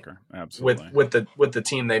play soccer. Absolutely. with the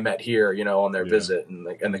team they met here, on their visit, and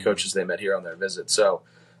the coaches they met here on their visit. So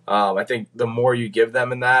I think the more you give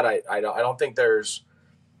them in that, I don't think there's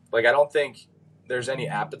any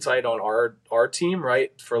appetite on our team,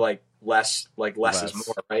 right, for less is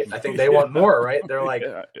more, right? I think they want more, right? They're like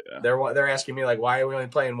they're asking me, like, why are we only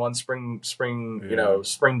playing one spring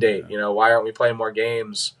date? Why aren't we playing more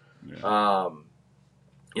games?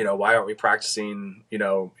 Why aren't we practicing?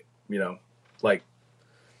 Like,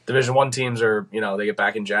 Division I teams are, they get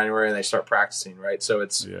back in January and they start practicing, right? So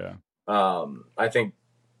it's I think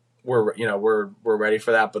we're ready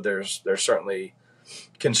for that, but there's certainly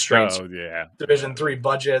constraints. Division III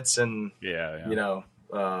budgets, and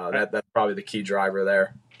that's probably the key driver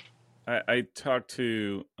there. I talked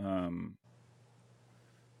to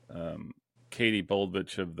Katie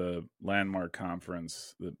Boldvich of the Landmark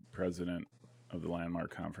Conference, the president of the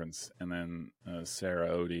Landmark Conference, and then Sarah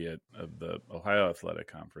Odie of the Ohio Athletic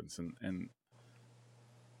Conference, and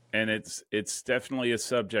it's definitely a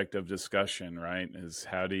subject of discussion, right? Is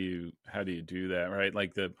how do you do that, right?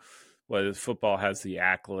 Like, well, football has the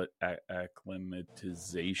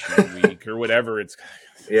acclimatization week or whatever. It's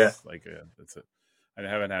like I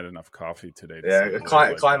haven't had enough coffee today. To say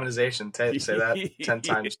acclimatization. Say that 10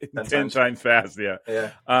 times. 10 times fast. Yeah.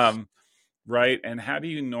 Yeah. Right. And how do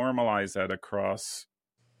you normalize that across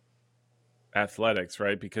athletics?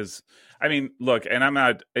 Right. Because I mean, look,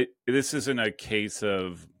 and this isn't a case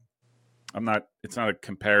of, it's not a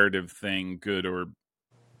comparative thing, good or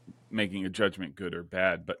making a judgment good or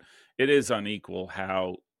bad, but it is unequal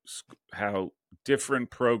how different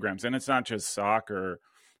programs, and it's not just soccer,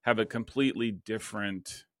 have a completely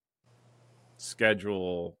different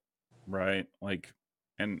schedule, right? Like,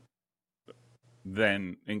 and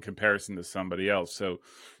then in comparison to somebody else. So,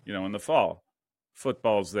 in the fall,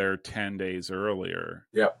 football's there 10 days earlier.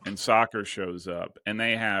 Yep. And soccer shows up and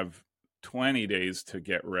they have 20 days to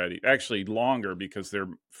get ready. Actually longer, because their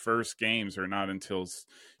first games are not until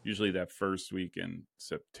usually that first weekend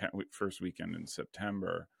in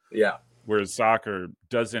September. Yeah. Whereas soccer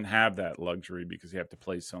doesn't have that luxury because you have to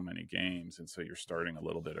play so many games. And so you're starting a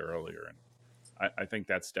little bit earlier. And I think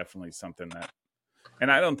that's definitely something that,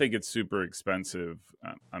 and I don't think it's super expensive.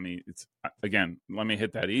 I mean, it's, again, let me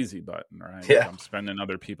hit that easy button, right? Yeah. I'm spending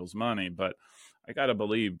other people's money, but I got to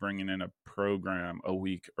believe bringing in a program a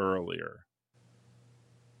week earlier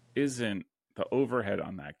the overhead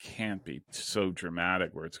on that can't be so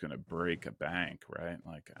dramatic where it's going to break a bank, right?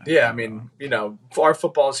 Like, I mean, our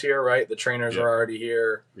football's here, right? The trainers are already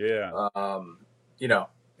here. Yeah.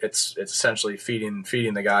 It's essentially feeding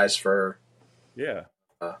the guys for, an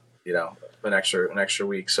extra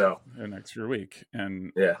week. So an extra week.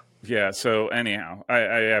 And yeah. So anyhow, I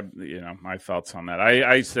have, my thoughts on that.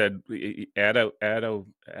 I said add a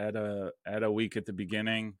week at the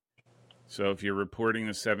beginning. So if you're reporting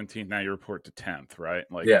the 17th, now you report the 10th, right?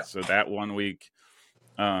 So that 1 week,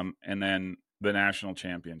 and then the national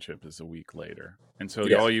championship is a week later. And so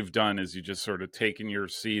all you've done is you just sort of taken your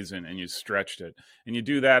season and you stretched it. And you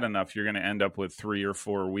do that enough, you're going to end up with 3 or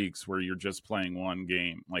 4 weeks where you're just playing one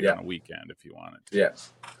game, on a weekend if you wanted to. Yeah.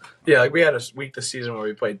 Yeah, like we had a week this season where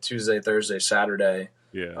we played Tuesday, Thursday, Saturday.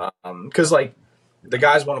 Yeah. Because the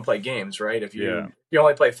guys want to play games, right? If you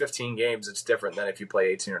only play 15 games, it's different than if you play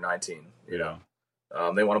 18 or 19. You know,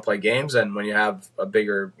 they want to play games, and when you have a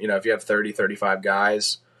bigger, if you have 30, 35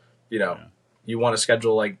 guys, you want to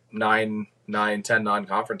schedule like 9, 10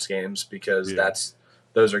 non-conference games because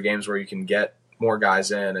those are games where you can get more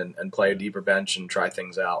guys in and play a deeper bench and try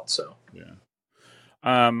things out. So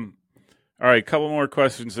all right, a couple more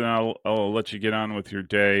questions, and I'll let you get on with your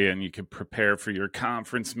day, and you can prepare for your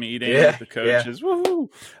conference meeting with the coaches. Woohoo!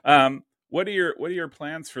 What are your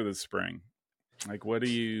plans for the spring? Like, do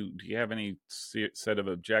you have any set of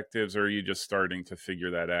objectives, or are you just starting to figure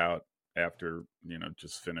that out after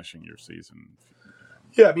just finishing your season?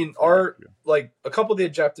 Yeah, I mean, a couple of the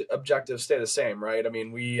objectives stay the same, right? I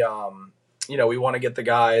mean, we we want to get the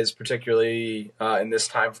guys, particularly in this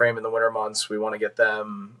time frame in the winter months, we want to get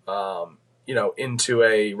them into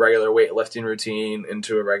a regular weightlifting routine,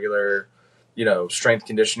 into a regular, strength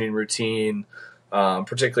conditioning routine,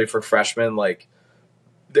 particularly for freshmen. Like,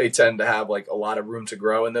 they tend to have like a lot of room to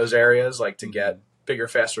grow in those areas, like to get bigger,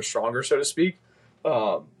 faster, stronger, so to speak.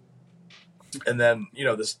 And then,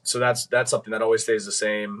 so that's something that always stays the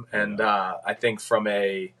same. And I think from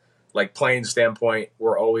a playing standpoint,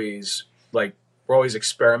 we're always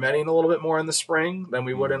experimenting a little bit more in the spring than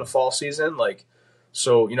we would in a fall season.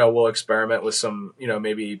 So, we'll experiment with some,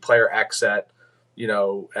 maybe player X at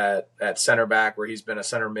center back where he's been a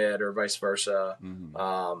center mid or vice versa.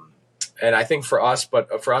 And I think for us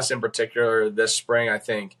in particular this spring, I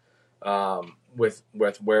think with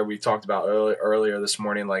where we talked about earlier this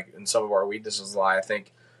morning, like in some of our weaknesses lie, I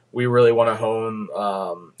think we really want to hone,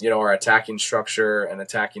 our attacking structure and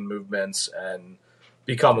attacking movements and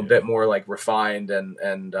become a bit more refined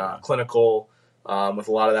and clinical with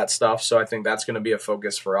a lot of that stuff. So I think that's going to be a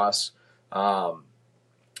focus for us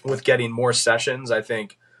with getting more sessions. I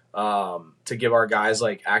think to give our guys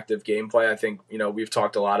active gameplay. I think, we've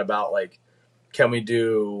talked a lot about can we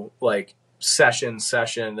do session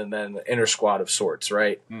and then the inter squad of sorts,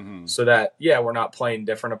 right? So that, we're not playing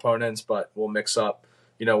different opponents, but we'll mix up.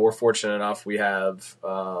 We're fortunate enough. We have,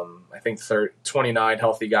 I think 29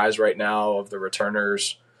 healthy guys right now of the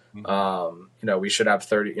returners. We should have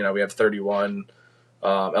 30, we have 31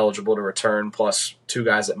 eligible to return, plus 2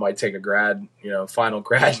 guys that might take a final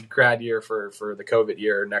grad year for the COVID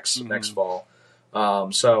year next fall.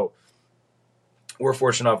 So we're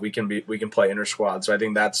fortunate enough we can play inter squad. So I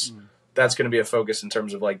think that's going to be a focus in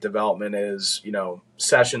terms of development is,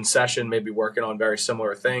 session, maybe working on very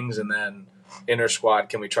similar things, and then inter squad,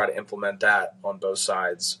 can we try to implement that on both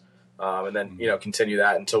sides? and then, continue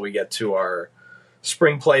that until we get to our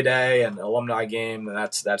spring play day and alumni game. And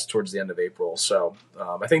that's towards the end of April. So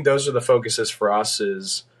I think those are the focuses for us.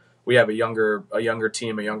 Is we have a younger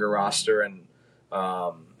team, a younger roster. And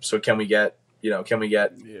so can we get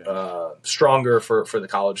stronger for the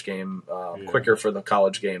college game, quicker for the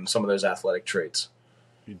college game, some of those athletic traits.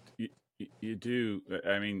 You do.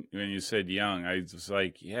 I mean, when you said young, I was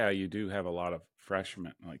like, yeah, you do have a lot of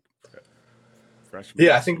freshmen, freshmen.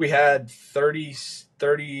 Yeah, I think we had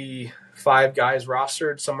 35 guys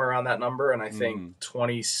rostered, somewhere around that number. And I think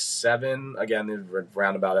 27, again,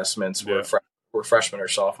 roundabout estimates, were freshmen or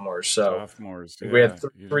sophomores. So we had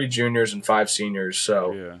three juniors and 5 seniors.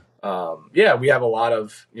 So, we have a lot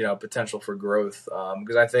of, potential for growth.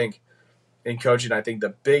 Because I think in coaching, I think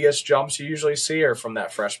the biggest jumps you usually see are from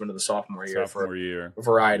that freshman to the sophomore year for a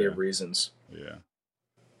variety of reasons. Yeah.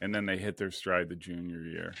 And then they hit their stride the junior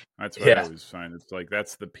year. That's what I always find. It's like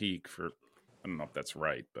that's the peak for, I don't know if that's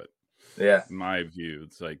right, but in my view,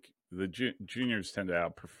 it's like the juniors tend to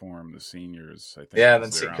outperform the seniors, I think. Yeah, and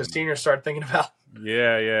then because seniors start thinking about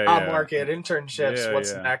job market, internships,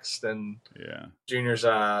 what's next, and juniors,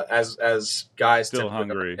 as guys, still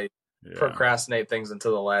hungry, they procrastinate things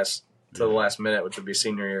until the last minute, which would be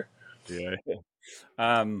senior year. Yeah.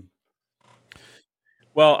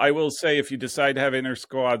 Well, I will say, if you decide to have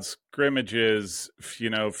inter-squad scrimmages,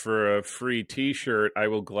 for a free T-shirt, I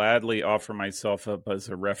will gladly offer myself up as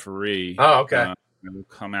a referee. Oh, okay. I will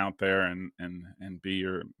come out there and be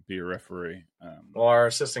your referee. Well, our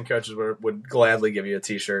assistant coaches would gladly give you a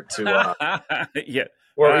T-shirt to. Yeah,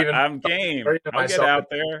 or even I'm game. I'll get out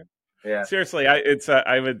there. Yeah, seriously,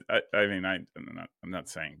 I'm not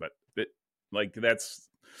saying, but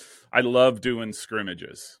I love doing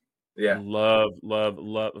scrimmages. Yeah. Love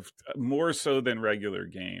more so than regular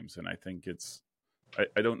games. And I think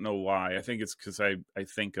I don't know why. I think it's because I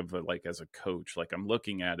think of it as a coach, I'm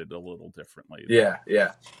looking at it a little differently. Yeah.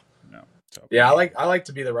 I like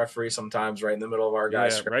to be the referee sometimes, right in the middle of our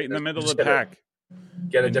guys. Right in the middle of the pack.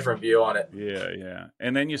 Get a different view on it. Yeah.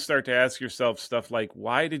 And then you start to ask yourself stuff like,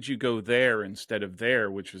 why did you go there instead of there?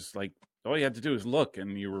 Which is all you had to do is look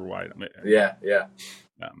and you were wide. Yeah.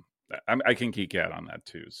 I can geek out on that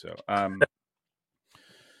too. So, all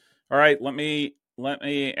right, let me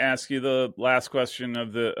ask you the last question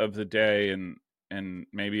of the day, and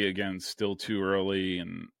maybe again, still too early.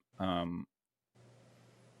 And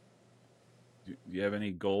do you have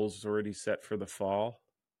any goals already set for the fall?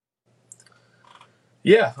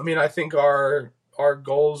 Yeah, I mean, I think our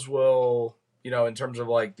goals will, in terms of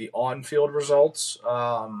the on-field results,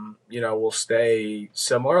 will stay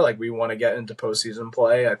similar. We want to get into postseason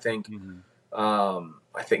play. I think,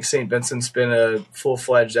 I think St. Vincent's been a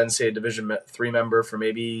full-fledged NCAA Division III member for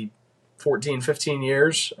maybe 14, 15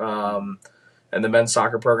 years. And the men's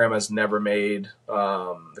soccer program has never made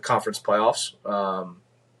the conference playoffs.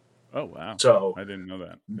 Oh, wow. So I didn't know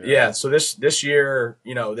that. Yeah. So this year,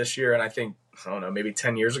 and I think, I don't know, maybe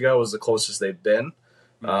 10 years ago was the closest they've been.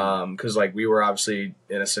 Because we were obviously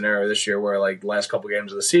in a scenario this year where the last couple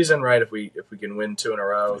games of the season, right? If we can win 2 in a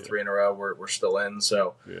row, 3 in a row, we're still in.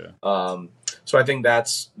 So so I think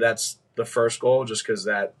that's the first goal, just because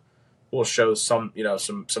that will show some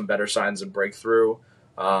better signs of breakthrough.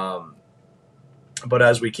 But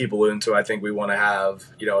as we keep alluding to, I think we want to have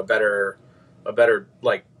a better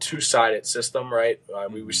two-sided system, right?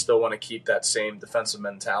 We still want to keep that same defensive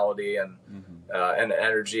mentality and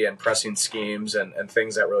energy and pressing schemes and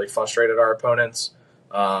things that really frustrated our opponents.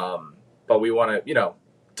 But we want to,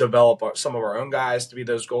 develop some of our own guys to be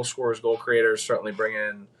those goal scorers, goal creators, certainly bring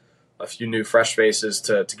in a few new fresh faces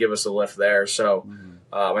to give us a lift there. So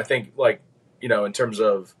I think in terms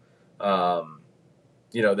of,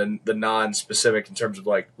 the non-specific in terms of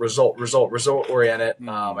result oriented.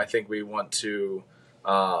 I think we want to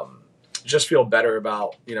just feel better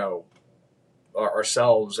about,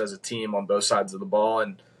 ourselves as a team on both sides of the ball.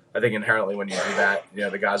 And I think inherently when you do that,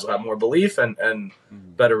 the guys will have more belief and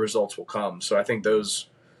better results will come. So I think those,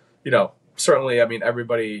 certainly, I mean,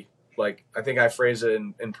 everybody, I think I phrased it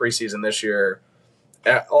in preseason this year,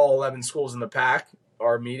 at all 11 schools in the pack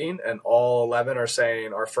are meeting, and all 11 are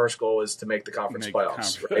saying our first goal is to make the conference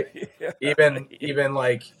playoffs. Right? Even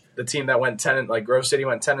the team that went 10, Grove City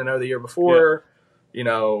went 10-0 the year before.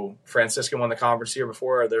 Franciscan won the conference the year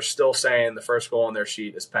before. They're still saying the first goal on their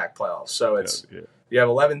sheet is pack playoffs. So it's you have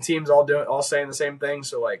 11 teams all saying the same thing.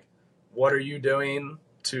 So what are you doing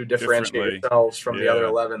to differentiate yourselves from the other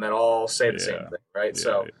 11 that all say the same thing, right?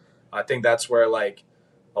 So I think that's where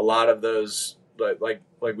a lot of those like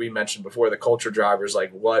we mentioned before, the culture drivers,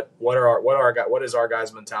 what is our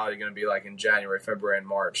guys' mentality going to be like in January, February, and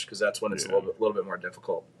March? Because that's when it's a little bit more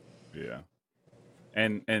difficult. Yeah.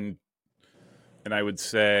 And I would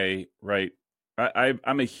say, right,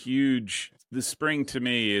 I'm a huge, the spring to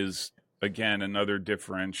me is, again, another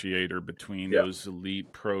differentiator between those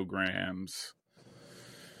elite programs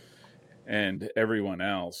and everyone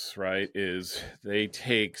else, right, is they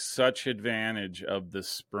take such advantage of the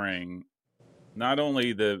spring, not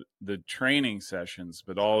only the training sessions,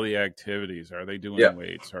 but all the activities. Are they doing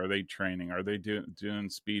weights? Are they training? Are they doing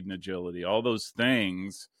speed and agility? All those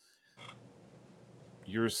things.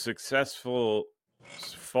 Your successful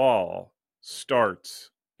fall starts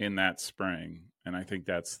in that spring, and I think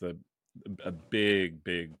that's a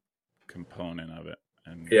big component of it.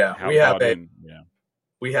 And we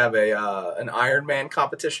have an Ironman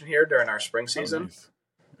competition here during our spring season. Nice.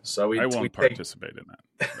 So I won't participate in that.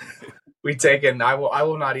 I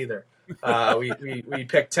will not either. We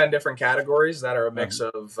pick 10 different categories that are a mix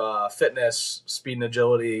of fitness, speed and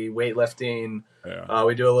agility, weightlifting. Yeah.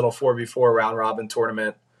 We do a little 4v4 round robin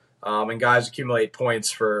tournament, and guys accumulate points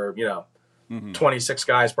for 26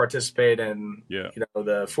 guys participate in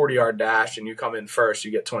the 40-yard dash, and you come in first,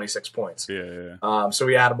 you get 26 points. So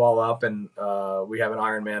we add them all up, and we have an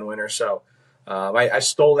Ironman winner. So I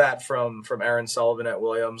stole that from Aaron Sullivan at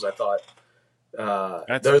Williams. I thought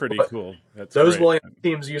that's pretty cool. Those Williams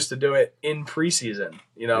teams used to do it in preseason,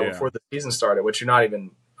 before the season started, which I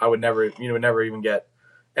would never even get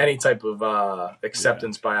any type of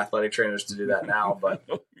acceptance by athletic trainers to do that now, but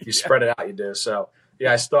you spread it out, you do. So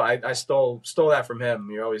I stole that from him.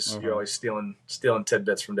 You're always stealing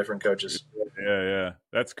tidbits from different coaches. Yeah.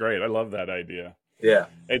 That's great. I love that idea. Yeah.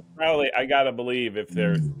 It's probably, I gotta believe, if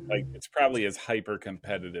they're like, it's probably as hyper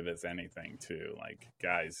competitive as anything too. Like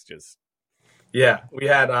guys just. Yeah, we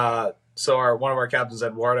had one of our captains,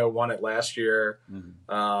 Eduardo, won it last year.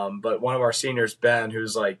 But one of our seniors, Ben,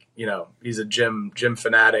 who's like, he's a gym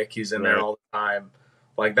fanatic. He's in there all the time.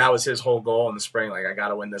 Like that was his whole goal in the spring. Like, I got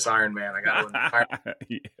to win this Ironman. I got to win this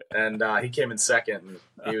Ironman. And he came in second.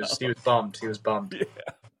 And he was bummed. He was bummed. Yeah,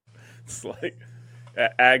 it's like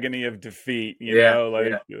agony of defeat. You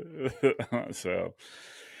know. So.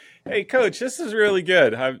 Hey, Coach, this is really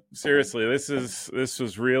good. Seriously, this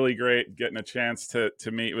was really great getting a chance to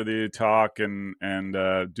meet with you, talk, and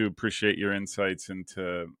do appreciate your insights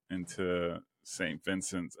into St.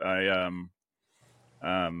 Vincent. I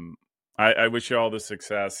wish you all the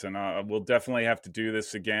success, and we'll definitely have to do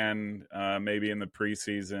this again, maybe in the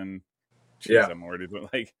preseason. Jeez, I'm already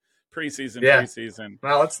like preseason.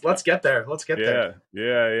 Well, let's get there. Let's get there.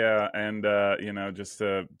 Yeah. And just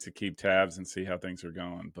to keep tabs and see how things are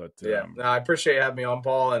going. But I appreciate you having me on,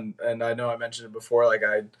 Paul. And I know I mentioned it before. Like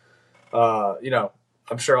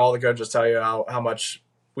I'm sure all the coaches tell you how much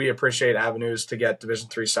we appreciate avenues to get Division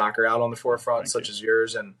III soccer out on the forefront, such as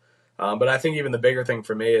yours. And but I think even the bigger thing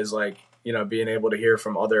for me is like being able to hear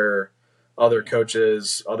from other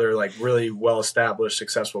coaches, other like really well established,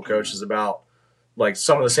 successful coaches about like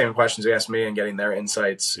some of the same questions you asked me and getting their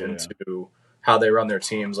insights into how they run their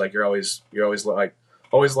teams. Like you're always like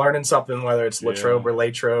always learning something, whether it's Latrobe or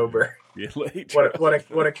Latrobe or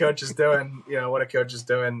what a coach is doing, what a coach is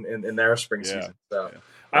doing in their spring season. So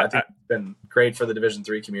I think it's been great for the Division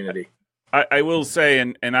III community. I will say,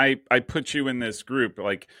 and I put you in this group,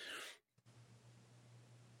 like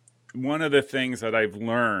one of the things that I've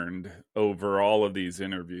learned over all of these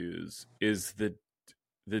interviews is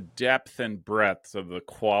the depth and breadth of the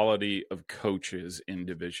quality of coaches in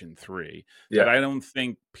Division III that I don't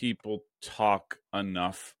think people talk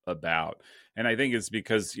enough about. And I think it's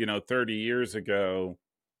because, 30 years ago,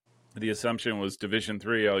 the assumption was Division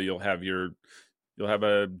III, you'll have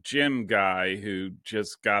a gym guy who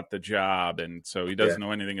just got the job. And so he doesn't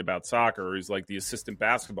know anything about soccer, or he's like the assistant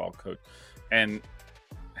basketball coach. And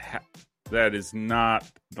that is not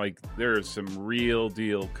like, there are some real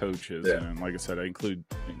deal coaches, and like I said, I include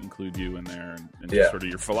you in there, and just sort of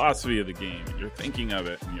your philosophy of the game and your thinking of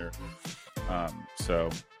it, and your I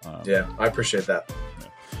appreciate that.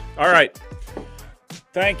 All right,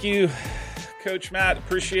 thank you, Coach Matt.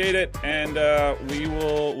 Appreciate it, and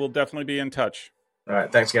we'll definitely be in touch. All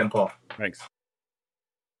right, thanks again, Paul. Thanks.